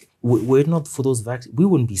 Were it not for those vaccines, we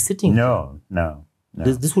wouldn't be sitting here. No.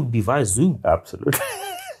 This would be via Zoom. Absolutely.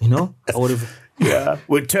 I would have. Yeah,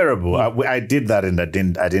 we're terrible. I did that and I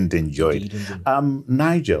didn't enjoy it.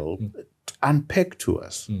 Nigel, unpack to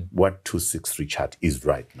us what 263 Chat is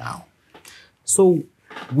right now. So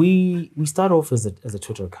we start off as a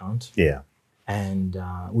Twitter account. Yeah. And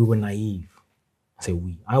we were naive.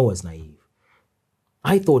 I was naive.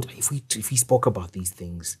 I thought if we spoke about these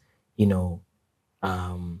things,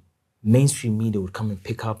 mainstream media would come and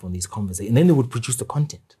pick up on these conversations, and then they would produce the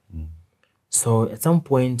content. So at some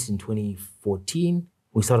point in 2014,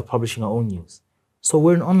 we started publishing our own news. So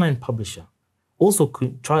we're an online publisher, also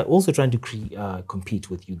trying to compete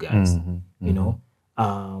with you guys.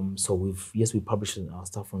 So we published our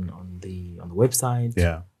stuff on the website.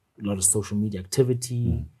 Yeah, a lot of social media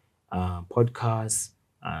activity, podcasts,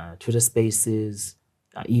 Twitter Spaces,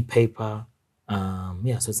 e-paper.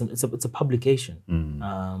 So it's a publication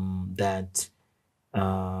that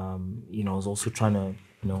is also trying to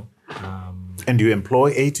and you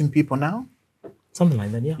employ 18 people now? Something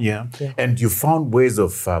like that, yeah. Yeah. And you found ways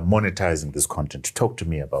of monetizing this content. Talk to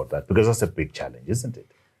me about that, because that's a big challenge, isn't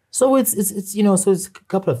it? So it's a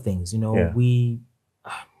couple of things. We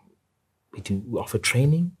offer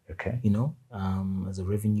training. Okay. As a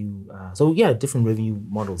revenue. Different revenue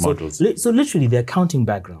models. Models. So literally the accounting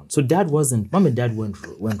background. So mom and dad went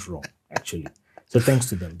wrong actually. So thanks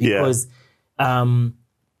to them, because I'm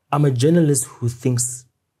a journalist who thinks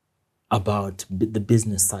about the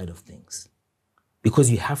business side of things,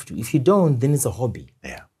 because you have to. If you don't, then it's a hobby.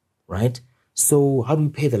 Yeah. Right. So how do we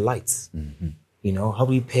pay the lights? How do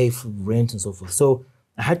we pay for rent and so forth? So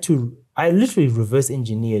I literally reverse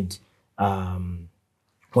engineered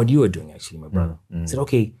what you were doing, actually, my brother. I said,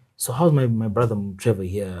 okay, so how's my brother Trevor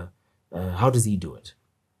here? How does he do it?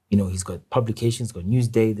 He's got publications, got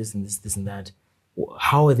Newsday, this and that.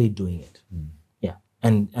 How are they doing it? Yeah.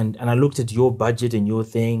 And I looked at your budget and your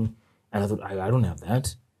thing, and I thought, I don't have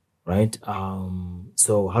that, right?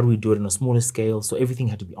 So how do we do it on a smaller scale? So everything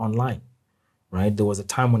had to be online, right? There was a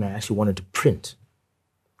time when I actually wanted to print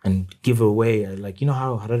and give away,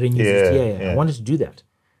 how Harare News is? I wanted to do that.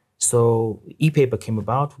 So e-paper came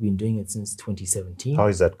about. We've been doing it since 2017. How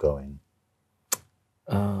is that going?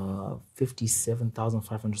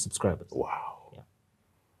 57,500 subscribers. Wow. Yeah.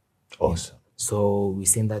 Awesome. Yeah. So we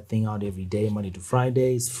send that thing out every day, Monday to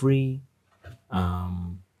Friday. It's free.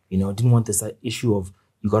 Didn't want this issue of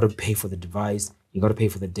you got to pay for the device, you got to pay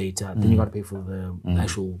for the data, then you got to pay for the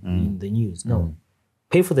actual the news. No,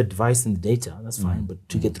 pay for the device and the data. That's fine, but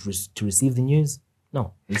to get to receive the news,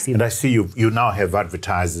 no. And I see you now have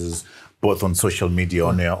advertisers both on social media,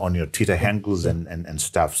 on your Twitter handles and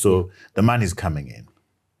stuff. So the money's coming in.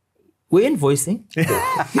 We're invoicing.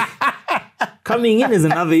 Coming in is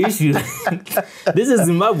another issue. This is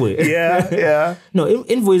Zimbabwe. Yeah. No,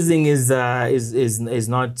 invoicing is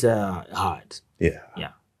not hard.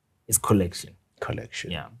 Yeah. It's collection.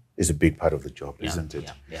 Yeah. Is a big part of the job, isn't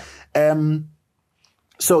it? Yeah.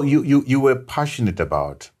 So you were passionate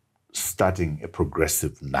about starting a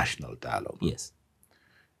progressive national dialogue. Yes.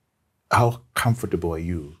 How comfortable are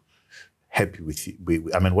you? Happy with you?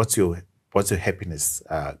 I mean, what's your happiness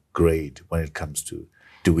grade when it comes to?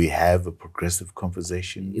 Do we have a progressive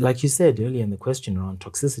conversation? Like you said earlier in the question around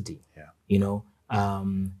toxicity. Yeah. You know,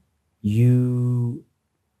 you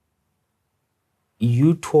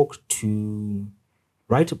talk to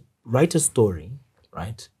write a story,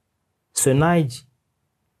 right? So Nigel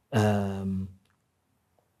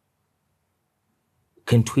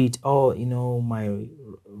can tweet, oh, you know, my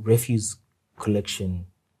refuse collection,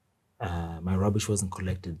 my rubbish wasn't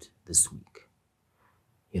collected this week.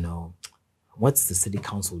 You know, what's the city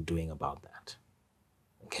council doing about that?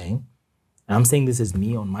 Okay. And I'm saying this is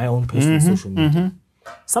me on my own personal social media.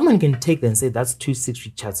 Someone can take that and say, that's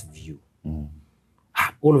 260 Chat's view.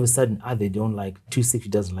 All of a sudden, they don't like 260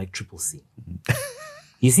 doesn't like Triple C.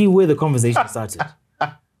 You see where the conversation started.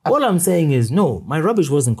 All I'm saying is, no, my rubbish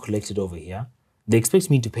wasn't collected over here. They expect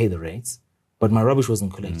me to pay the rates, but my rubbish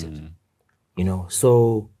wasn't collected. You know,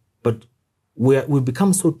 so, but we've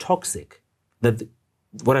become so toxic that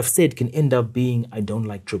what I've said can end up being, I don't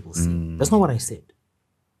like Triple C. That's not what I said.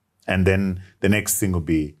 And then the next thing will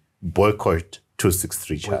be boycott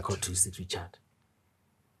 263 Chat. Boycott 263 Chat.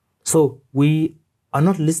 So we are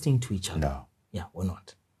not listening to each other. No. Yeah, we're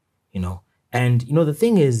not. You know, and you know, the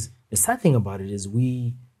thing is, the sad thing about it is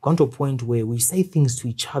we gone to a point where we say things to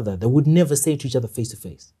each other that would never say to each other face to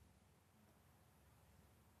face.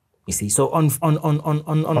 You see, so on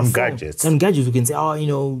gadgets. On gadgets, we can say, oh, you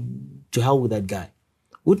know, to hell with that guy.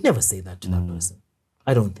 We'd never say that to that person.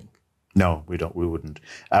 I don't think. No, we don't. We wouldn't.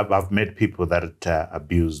 I've met people that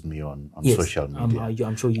abuse me on social media.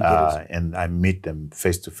 I'm sure you get it. And I meet them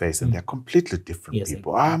face to face, and they're completely different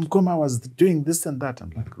people. Mgoma was doing this and that.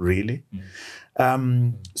 I'm like, really?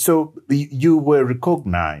 So you were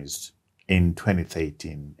recognized in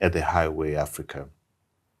 2013 at the Highway Africa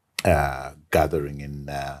gathering in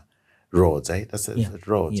Rhodes. That's at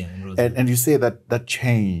Rhodes. Yeah, in Rhodes. And you say that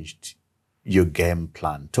changed your game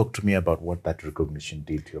plan. Talk to me about what that recognition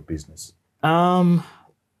did to your business. You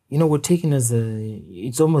know, we're taken as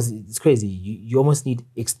it's crazy. You almost need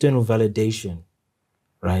external validation,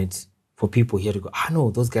 right? For people here to go, no,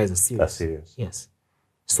 those guys are serious. That's serious. Yes.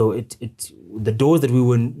 So the doors that we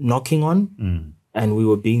were knocking on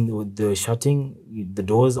and they were shutting the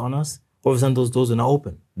doors on us, all of a sudden those doors are now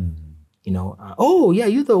open. You know,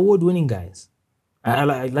 you're the award-winning guys.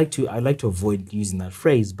 I like to avoid using that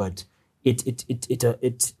phrase, but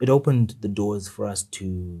it opened the doors for us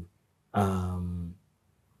to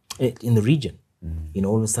in the region. You know,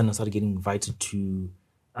 all of a sudden I started getting invited to you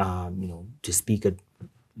know, to speak at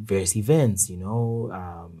various events, you know,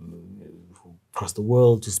 across the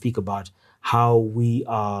world, to speak about how we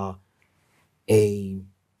are a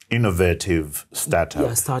innovative startup.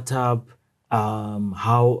 Yeah, startup.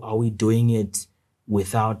 How are we doing it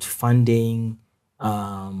without funding?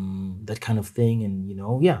 That kind of thing, and you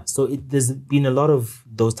know, so there's been a lot of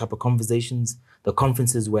those type of conversations. The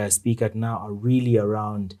conferences where I speak at now are really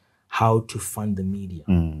around how to fund the media,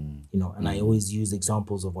 you know, and I always use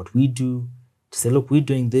examples of what we do to say, look, we're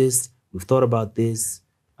doing this, we've thought about this,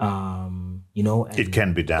 you know, and it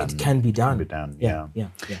can be done. It can be done. Yeah. Yeah.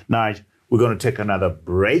 Now, we're going to take another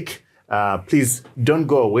break. Please don't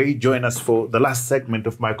go away. Join us for the last segment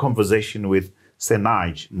of my conversation with Sir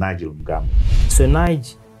Nigel Mugamu. So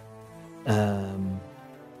Nigel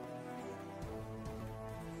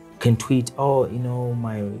can tweet, oh, you know,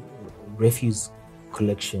 my refuse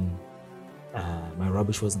collection, my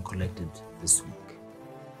rubbish wasn't collected this week.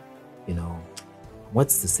 You know,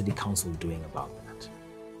 what's the city council doing about that?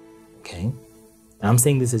 Okay. And I'm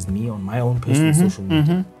saying this is me on my own personal social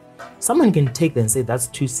media. Someone can take that and say, that's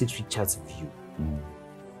 260 Chat's view.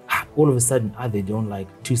 All of a sudden, they don't like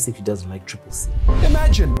 260 doesn't like Triple C.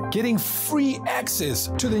 Imagine getting free access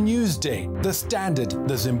to the Newsday, the Standard,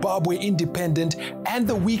 the Zimbabwe Independent, and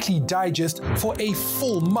the Weekly Digest for a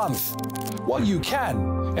full month. Well, you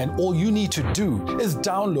can, and all you need to do is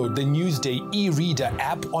download the Newsday e-reader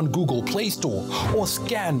app on Google Play Store or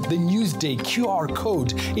scan the Newsday QR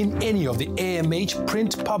code in any of the AMH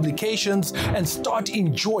print publications and start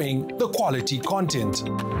enjoying the quality content.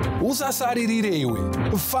 Usasaririrewe,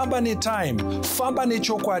 famba ne time, famba ne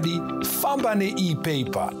chokwadi, famba ne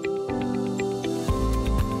e-paper.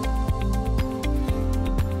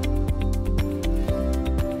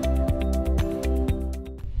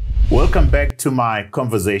 Welcome back to my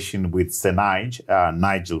conversation with Sir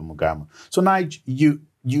Nigel Mugamu. So Nigel,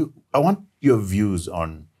 I want your views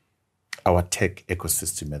on our tech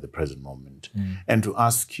ecosystem at the present moment, and to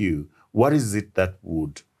ask you, what is it that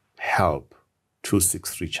would help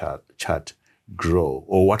 263 Chat grow,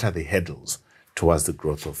 or what are the hurdles towards the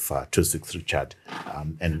growth of 263 Chat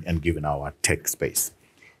and given our tech space?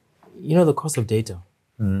 You know, the cost of data.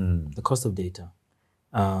 The cost of data.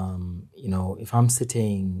 You know, if I'm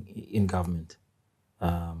sitting in government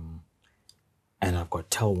and I've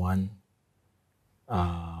got Tel One,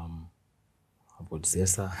 I've got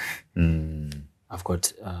Zesa, I've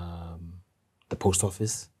got the post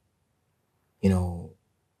office, you know,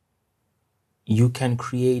 you can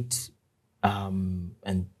create,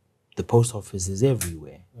 and the post office is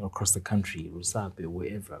everywhere across the country, Rusape,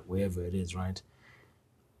 wherever it is, right?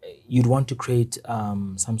 You'd want to create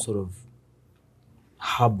some sort of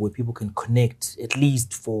hub where people can connect at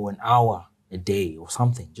least for an hour a day or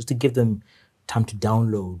something, just to give them time to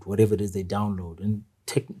download whatever it is they download. And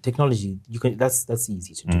technology, you can. That's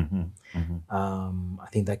easy to do. I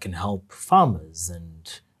think that can help farmers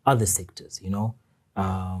and other sectors. You know,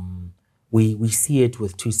 we see it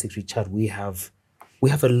with 263 Chat. We have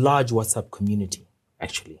a large WhatsApp community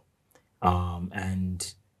actually,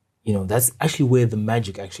 and you know that's actually where the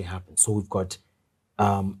magic actually happens. So we've got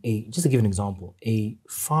just to give an example, a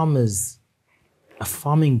farming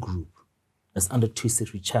group that's under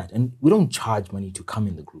 263 Chat, and we don't charge money to come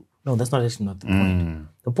in the group. No, that's actually not the point.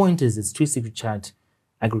 The point is it's 263 Chat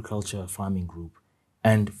agriculture farming group,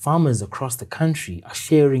 and farmers across the country are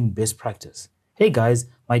sharing best practice. Hey guys,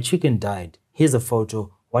 my chicken died. Here's a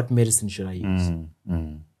photo. What medicine should I use?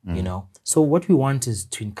 You know? So what we want is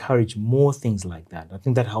to encourage more things like that. I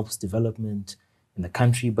think that helps development in the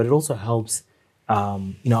country, but it also helps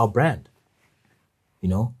you know, our brand, you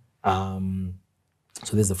know. So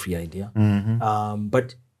there's a free idea.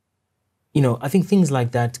 But, you know, I think things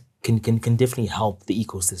like that can definitely help the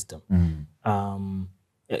ecosystem. A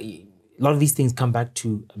lot of these things come back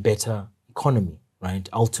to a better economy, right?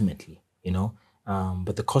 Ultimately, you know.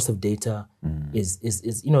 But the cost of data is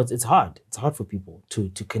you know, it's hard. It's hard for people to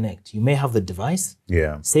connect. You may have the device.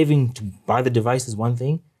 Yeah. Saving to buy the device is one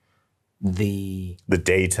thing. The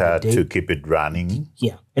data to keep it running.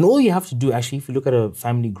 Yeah. And all you have to do, actually, if you look at a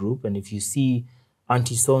family group and if you see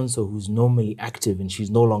Auntie so-and-so who's normally active and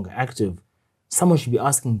she's no longer active, someone should be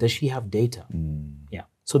asking, does she have data? Yeah.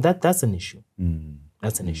 So that's an issue.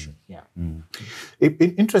 That's an issue, yeah.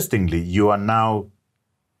 Interestingly, you are now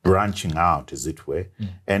branching out, as it were,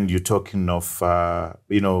 and you're talking of,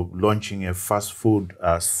 you know, launching a fast food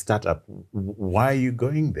startup. Why are you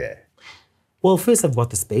going there? Well, first I've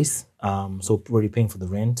bought the space, so already paying for the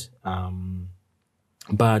rent,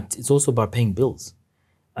 but it's also about paying bills.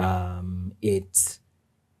 It's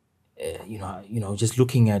you know, just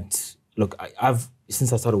looking at, look, I've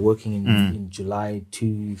since I started working in July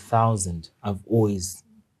 2000, I've always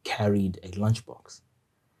carried a lunchbox,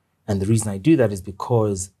 and the reason I do that is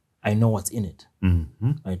because I know what's in it.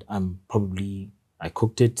 Right? I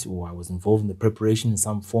cooked it, or I was involved in the preparation in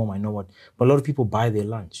some form. I know what, but a lot of people buy their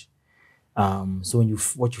lunch. So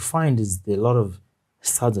what you find is there are a lot of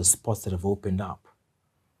other spots that have opened up,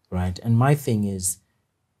 right? And my thing is,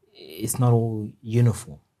 it's not all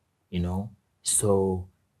uniform, you know? So,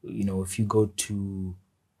 you know, if you go to, you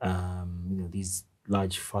know, these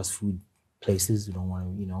large fast food places, you don't want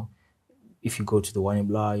to, you know, if you go to the one in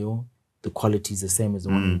Blayo, the quality is the same as the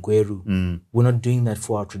one in Gweru. We're not doing that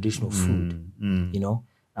for our traditional food, you know?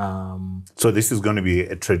 So this is going to be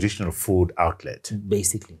a traditional food outlet?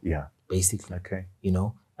 Basically. Yeah. Basically. Okay. You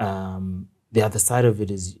know, the other side of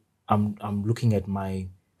it is I'm looking at my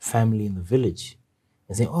family in the village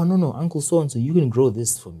and saying, oh, no, Uncle so-and-so, you can grow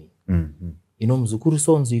this for me. You know, Mzukuru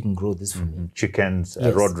so-and-so, you can grow this for me. Chickens,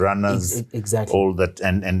 yes. Road runners, exactly. All that,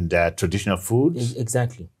 and traditional foods.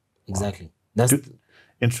 Exactly. Wow.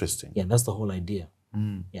 Interesting. Yeah, that's the whole idea.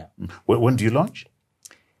 Yeah. When do you launch?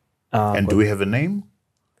 And do we have a name?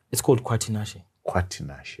 It's called Kwatinashe.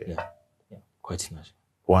 Kwatinashe. Yeah, Kwatinashe.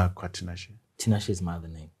 Why Kwatinashe? Tinashe is my other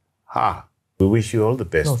name. We wish you all the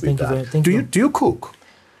best with that. Do you cook?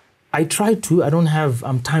 I try to. I don't have.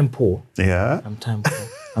 I'm time poor. Yeah. I'm time poor.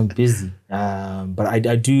 I'm busy. But I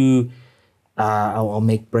do. I'll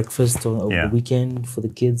make breakfast over the weekend for the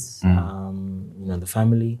kids. You know, the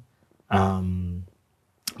family.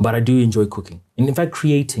 But I do enjoy cooking, and in fact,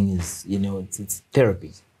 creating is, you know, it's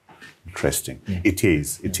therapy. Interesting. Yeah. It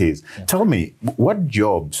is. Yeah. Tell me, what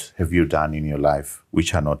jobs have you done in your life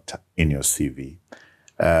which are not in your CV?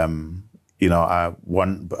 You know,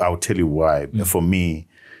 I'll tell you why. For me,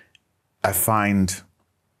 I find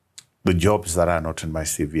the jobs that are not in my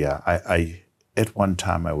CV are, I at one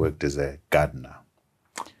time I worked as a gardener.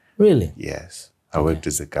 Really? Yes, I worked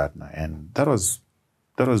as a gardener, and that was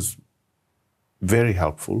very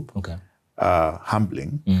helpful,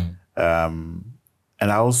 humbling. And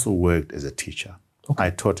I also worked as a teacher. I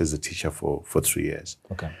taught as a teacher for 3 years.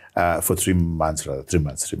 For 3 months rather, 3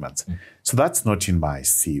 months. So that's not in my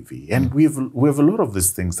CV. And we have a lot of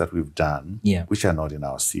these things that we've done, which are not in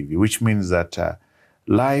our CV, which means that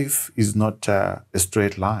life is not a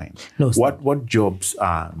straight line. No, what jobs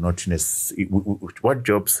are not in a what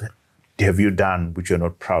jobs have you done which you're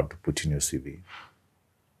not proud to put in your CV?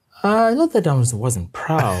 Not that I wasn't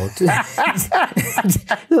proud. Not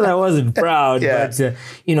that I wasn't proud, but I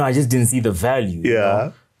just didn't see the value. You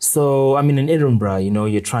know? So I mean, in Edinburgh,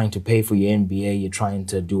 you're trying to pay for your MBA, you're trying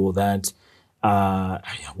to do all that. I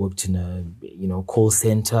worked in a call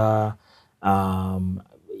center.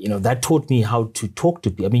 That taught me how to talk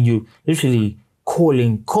to people. I mean, you're literally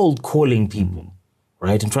cold calling people,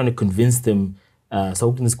 right, and trying to convince them. So I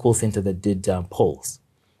worked in this call center that did polls.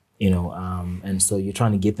 And so you're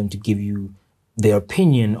trying to get them to give you their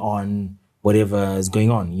opinion on whatever is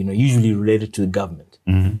going on, usually related to the government.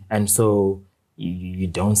 And so you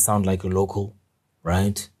don't sound like a local,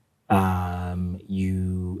 right?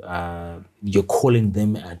 You're calling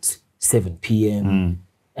them at 7 p.m.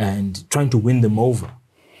 and trying to win them over.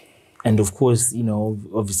 And of course,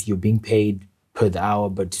 obviously you're being paid per the hour,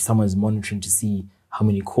 but someone's monitoring to see how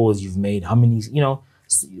many calls you've made, how many,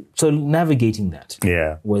 So navigating that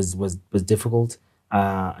was difficult.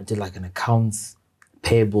 I did like an accounts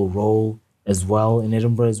payable role as well in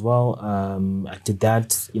Edinburgh as well. I did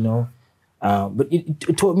that, but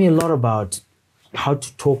it taught me a lot about how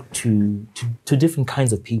to talk to different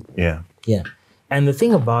kinds of people. Yeah. And the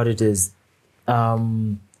thing about it is,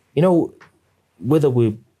 whether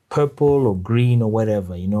we're purple or green or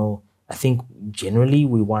whatever, I think generally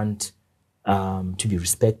we want to be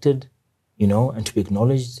respected, and to be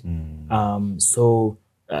acknowledged.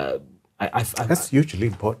 That's hugely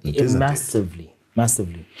important, isn't it?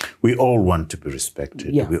 Massively. We all want to be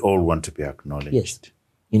respected. We all want to be acknowledged. Yes.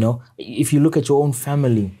 If you look at your own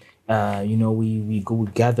family, we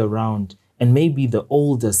gather around, and maybe the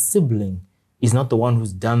older sibling is not the one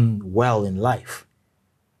who's done well in life,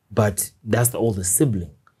 but that's the older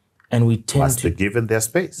sibling. And we tend to... be given their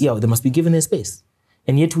space. Yeah, they must be given their space.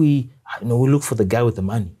 And yet we look for the guy with the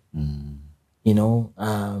money. And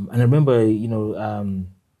I remember,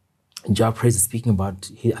 Jah Praise is speaking about,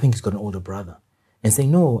 I think he's got an older brother, and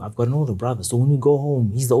saying, no, I've got an older brother. So when we go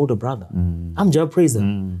home, he's the older brother. I'm Jah Praiser.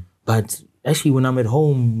 But actually, when I'm at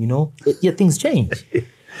home, things change.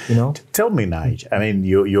 Tell me, Nigel. I mean,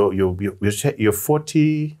 you're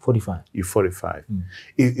 40... 45. You're 45.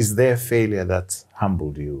 Is there a failure that's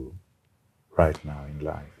humbled you right now in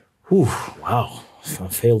life? Ooh, wow. I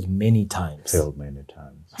failed many times. I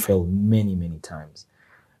failed many, many times.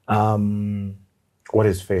 What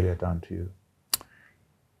has failure done to you?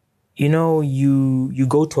 You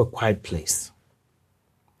go to a quiet place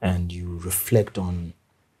and you reflect on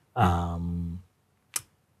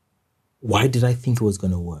why did I think it was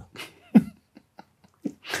going to work?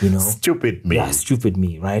 Stupid me. Yeah, stupid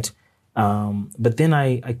me, right? But then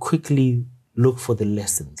I quickly look for the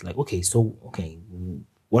lessons. Like, what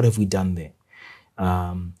have we done there?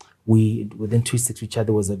 Within 263,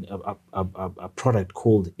 there was a product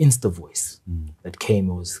called InstaVoice that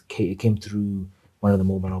came. It came through one of the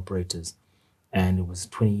mobile operators, and it was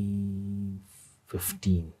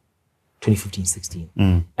 2015, 16.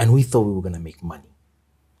 And we thought we were going to make money.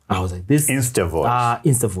 I was like, this InstaVoice.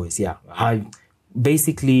 InstaVoice, yeah.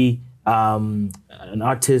 Basically, an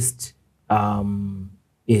artist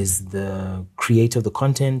is the creator of the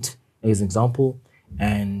content, as an example.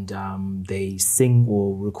 And they sing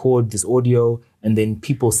or record this audio, and then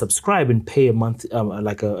people subscribe and pay a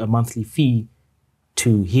monthly fee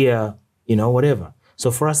to hear, whatever.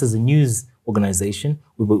 So for us as a news organization,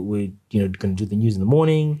 we're going to do the news in the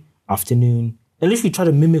morning, afternoon, and literally try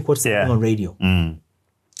to mimic what's happening on radio.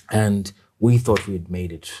 And we thought we had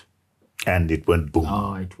made it, and it went boom.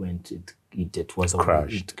 Oh, it was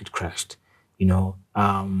crashed. It crashed,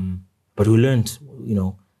 But we learned,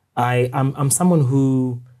 I'm someone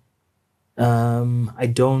who you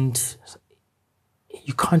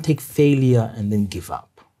can't take failure and then give up.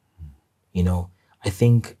 I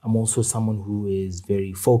think I'm also someone who is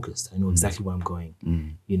very focused. I know exactly where I'm going.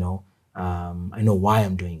 I know why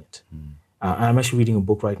I'm doing it. I'm actually reading a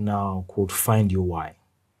book right now called Find Your Why,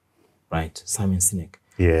 right? Simon Sinek.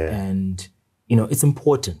 Yeah. And, it's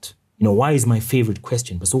important. Why is my favorite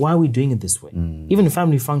question. But so why are we doing it this way? Even in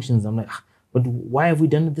family functions, I'm like, but why have we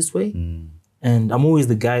done it this way? And I'm always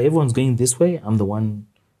the guy, everyone's going this way, I'm the one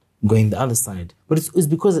going the other side. But it's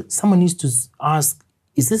because someone needs to ask,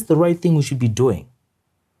 is this the right thing we should be doing?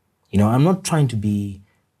 You know, I'm not trying to be,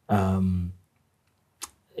 I'm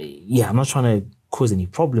not trying to cause any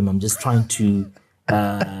problem. I'm just trying to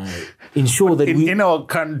ensure that in our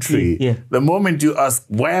country, the moment you ask,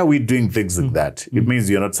 why are we doing things like that? It means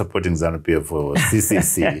you're not supporting ZANU-PF for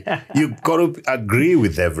CCC. You've got to agree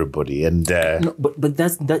with everybody. And no, but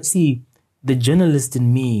that. See, the journalist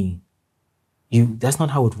in me, that's not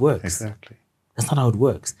how it works. Exactly. That's not how it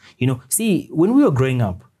works. You know, see, when we were growing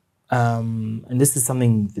up, and this is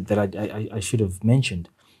something that I should have mentioned,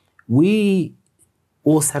 we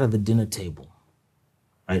all sat at the dinner table.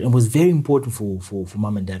 Right? It was very important for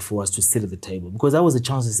mom and dad for us to sit at the table because that was a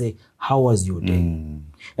chance to say, how was your day?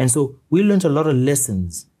 And so we learned a lot of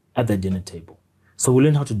lessons at the dinner table. So we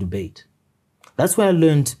learned how to debate. That's where I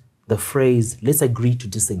learned the phrase, let's agree to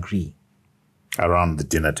disagree. Around the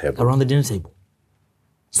dinner table. Around the dinner table.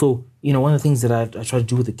 So, you know, one of the things that I try to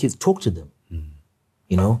do with the kids, talk to them.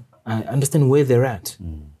 You know, understand where they're at.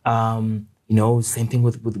 You know, same thing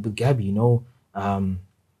with Gabby, you know,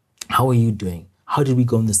 how are you doing? How did we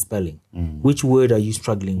go in the spelling? Which word are you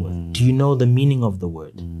struggling with? Do you know the meaning of the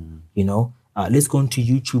word? You know, let's go onto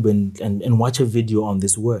YouTube and watch a video on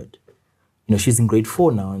this word. You know, she's in grade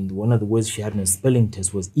 4 now, and one of the words she had in a spelling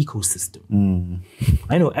test was ecosystem.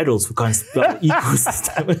 I know adults who can't spell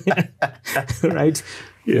ecosystem, right?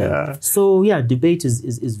 Yeah. So yeah, debate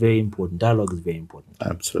is very important. Dialogue is very important.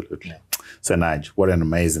 Absolutely. So Nigel, what an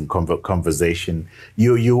amazing conversation.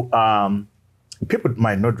 You people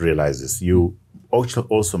might not realize this. You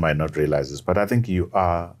also might not realize this, but I think you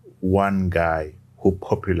are one guy who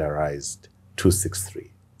popularized 263.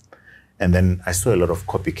 And then I saw a lot of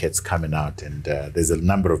copycats coming out, and there's a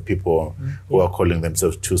number of people who are calling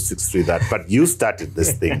themselves 263 that. But you started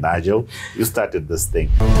this thing, Nigel. You started this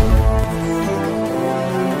thing.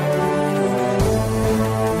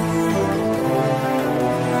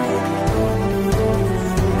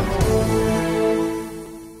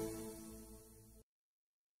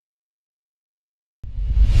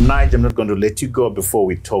 Nigel, I'm not going to let you go before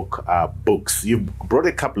we talk books. You brought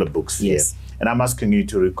a couple of books here, and I'm asking you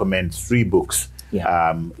to recommend 3 books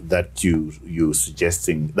that you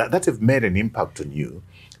suggesting that have made an impact on you,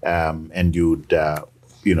 and you'd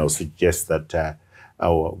suggest that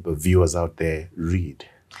our viewers out there read.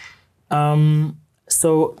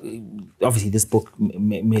 So obviously this book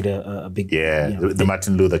made a big the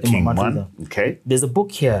Martin Luther King one. Okay, there's a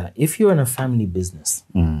book here. If you're in a family business.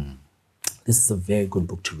 This is a very good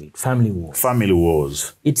book to read. Family Wars. Family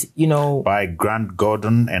Wars. It's, you know... By Grant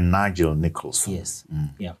Gordon and Nigel Nichols. Yes.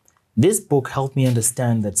 Yeah. This book helped me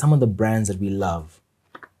understand that some of the brands that we love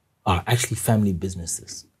are actually family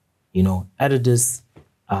businesses. You know, Adidas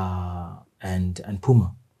and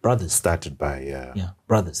Puma, brothers. Started by...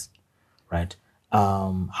 brothers, right?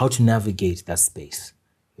 How to navigate that space.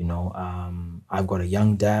 You know, I've got a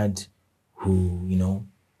young dad who, you know...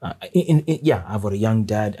 I've got a young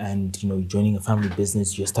dad, and you know, joining a family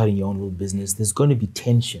business, you're starting your own little business. There's going to be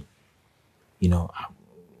tension. You know,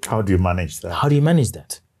 how do you manage that? How do you manage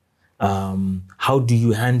that? How do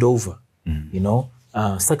you hand over? You know,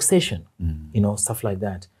 succession. You know, stuff like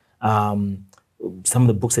that. Some of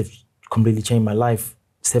the books have completely changed my life.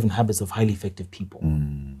 7 Habits of Highly Effective People.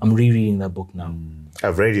 I'm rereading that book now.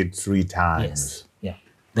 I've read it 3 times. Yes, yeah,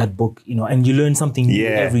 that book. You know, and you learn something new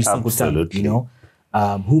every single time. You know.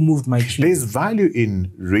 Who Moved My Cheese? There's value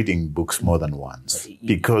in reading books more than once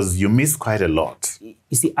because you miss quite a lot.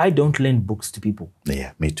 You see, I don't lend books to people.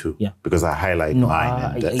 Yeah, me too. Yeah, because I highlight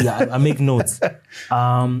mine. I make notes.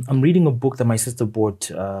 I'm reading a book that my sister bought.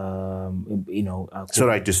 Sorry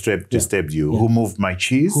to disturb you. Yeah. Who Moved My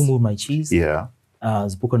Cheese? Who Moved My Cheese? Yeah.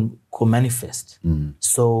 It's a book called Manifest.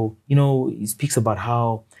 So, you know, it speaks about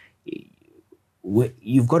how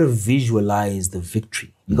you've got to visualize the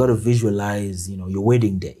victory. You got to visualize, you know, your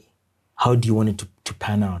wedding day. How do you want it to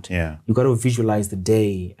pan out? Yeah. You got to visualize the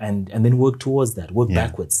day and then work towards that. Work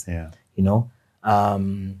backwards. Yeah. You know,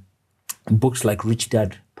 books like Rich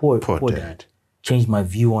Dad, Poor Dad changed my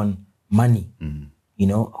view on money. You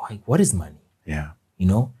know, like what is money? Yeah. You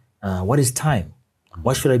know, what is time?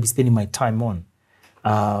 What should I be spending my time on?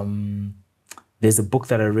 There's a book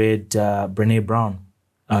that I read, Brené Brown,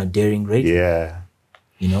 Daring Greatly. Yeah.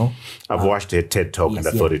 You know, I've watched a TED Talk and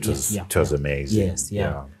I thought it was amazing. Yes,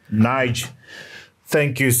 yeah. Nigel,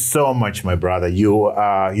 thank you so much, my brother.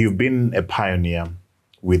 You've been a pioneer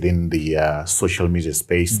within the social media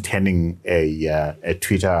space, turning a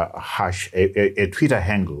Twitter a Twitter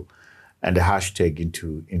handle and a hashtag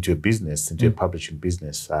into a business, into a publishing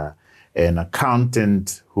business. An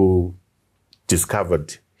accountant who discovered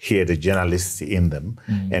here the journalists in them,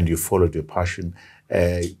 and you followed your passion.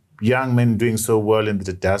 Young men doing so well in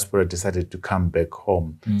the diaspora decided to come back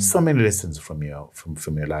home. So many lessons from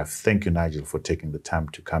your life. Thank you, Nigel, for taking the time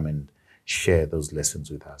to come and share those lessons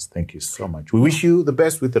with us. Thank you so much. We wish you the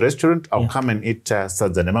best with the restaurant. I'll come and eat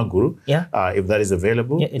Sadzanema Guru, if that is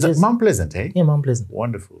available. Yeah, it is. Mount Pleasant, eh? Yeah, Mount Pleasant.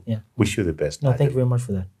 Wonderful. Yeah. Wish you the best. No, Nigel. thank you very much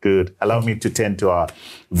for that. Good. Allow me to tend to our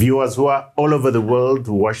viewers who are all over the world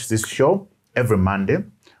who watch this show every Monday.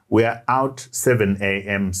 We are out 7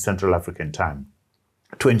 a.m. Central African time.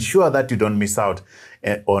 To ensure that you don't miss out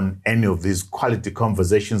on any of these quality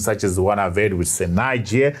conversations, such as the one I've had with Sir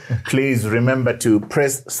Nigel, please remember to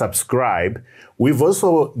press subscribe. We've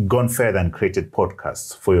also gone further and created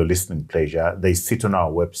podcasts for your listening pleasure. They sit on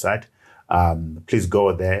our website. Please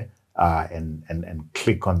go there and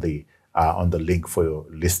click on the link for your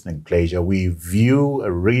listening pleasure. We view,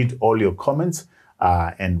 read all your comments,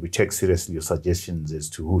 and we take seriously your suggestions as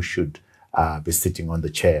to who should be sitting on the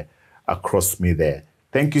chair across me there.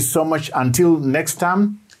 Thank you so much. Until next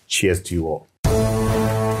time, cheers to you all.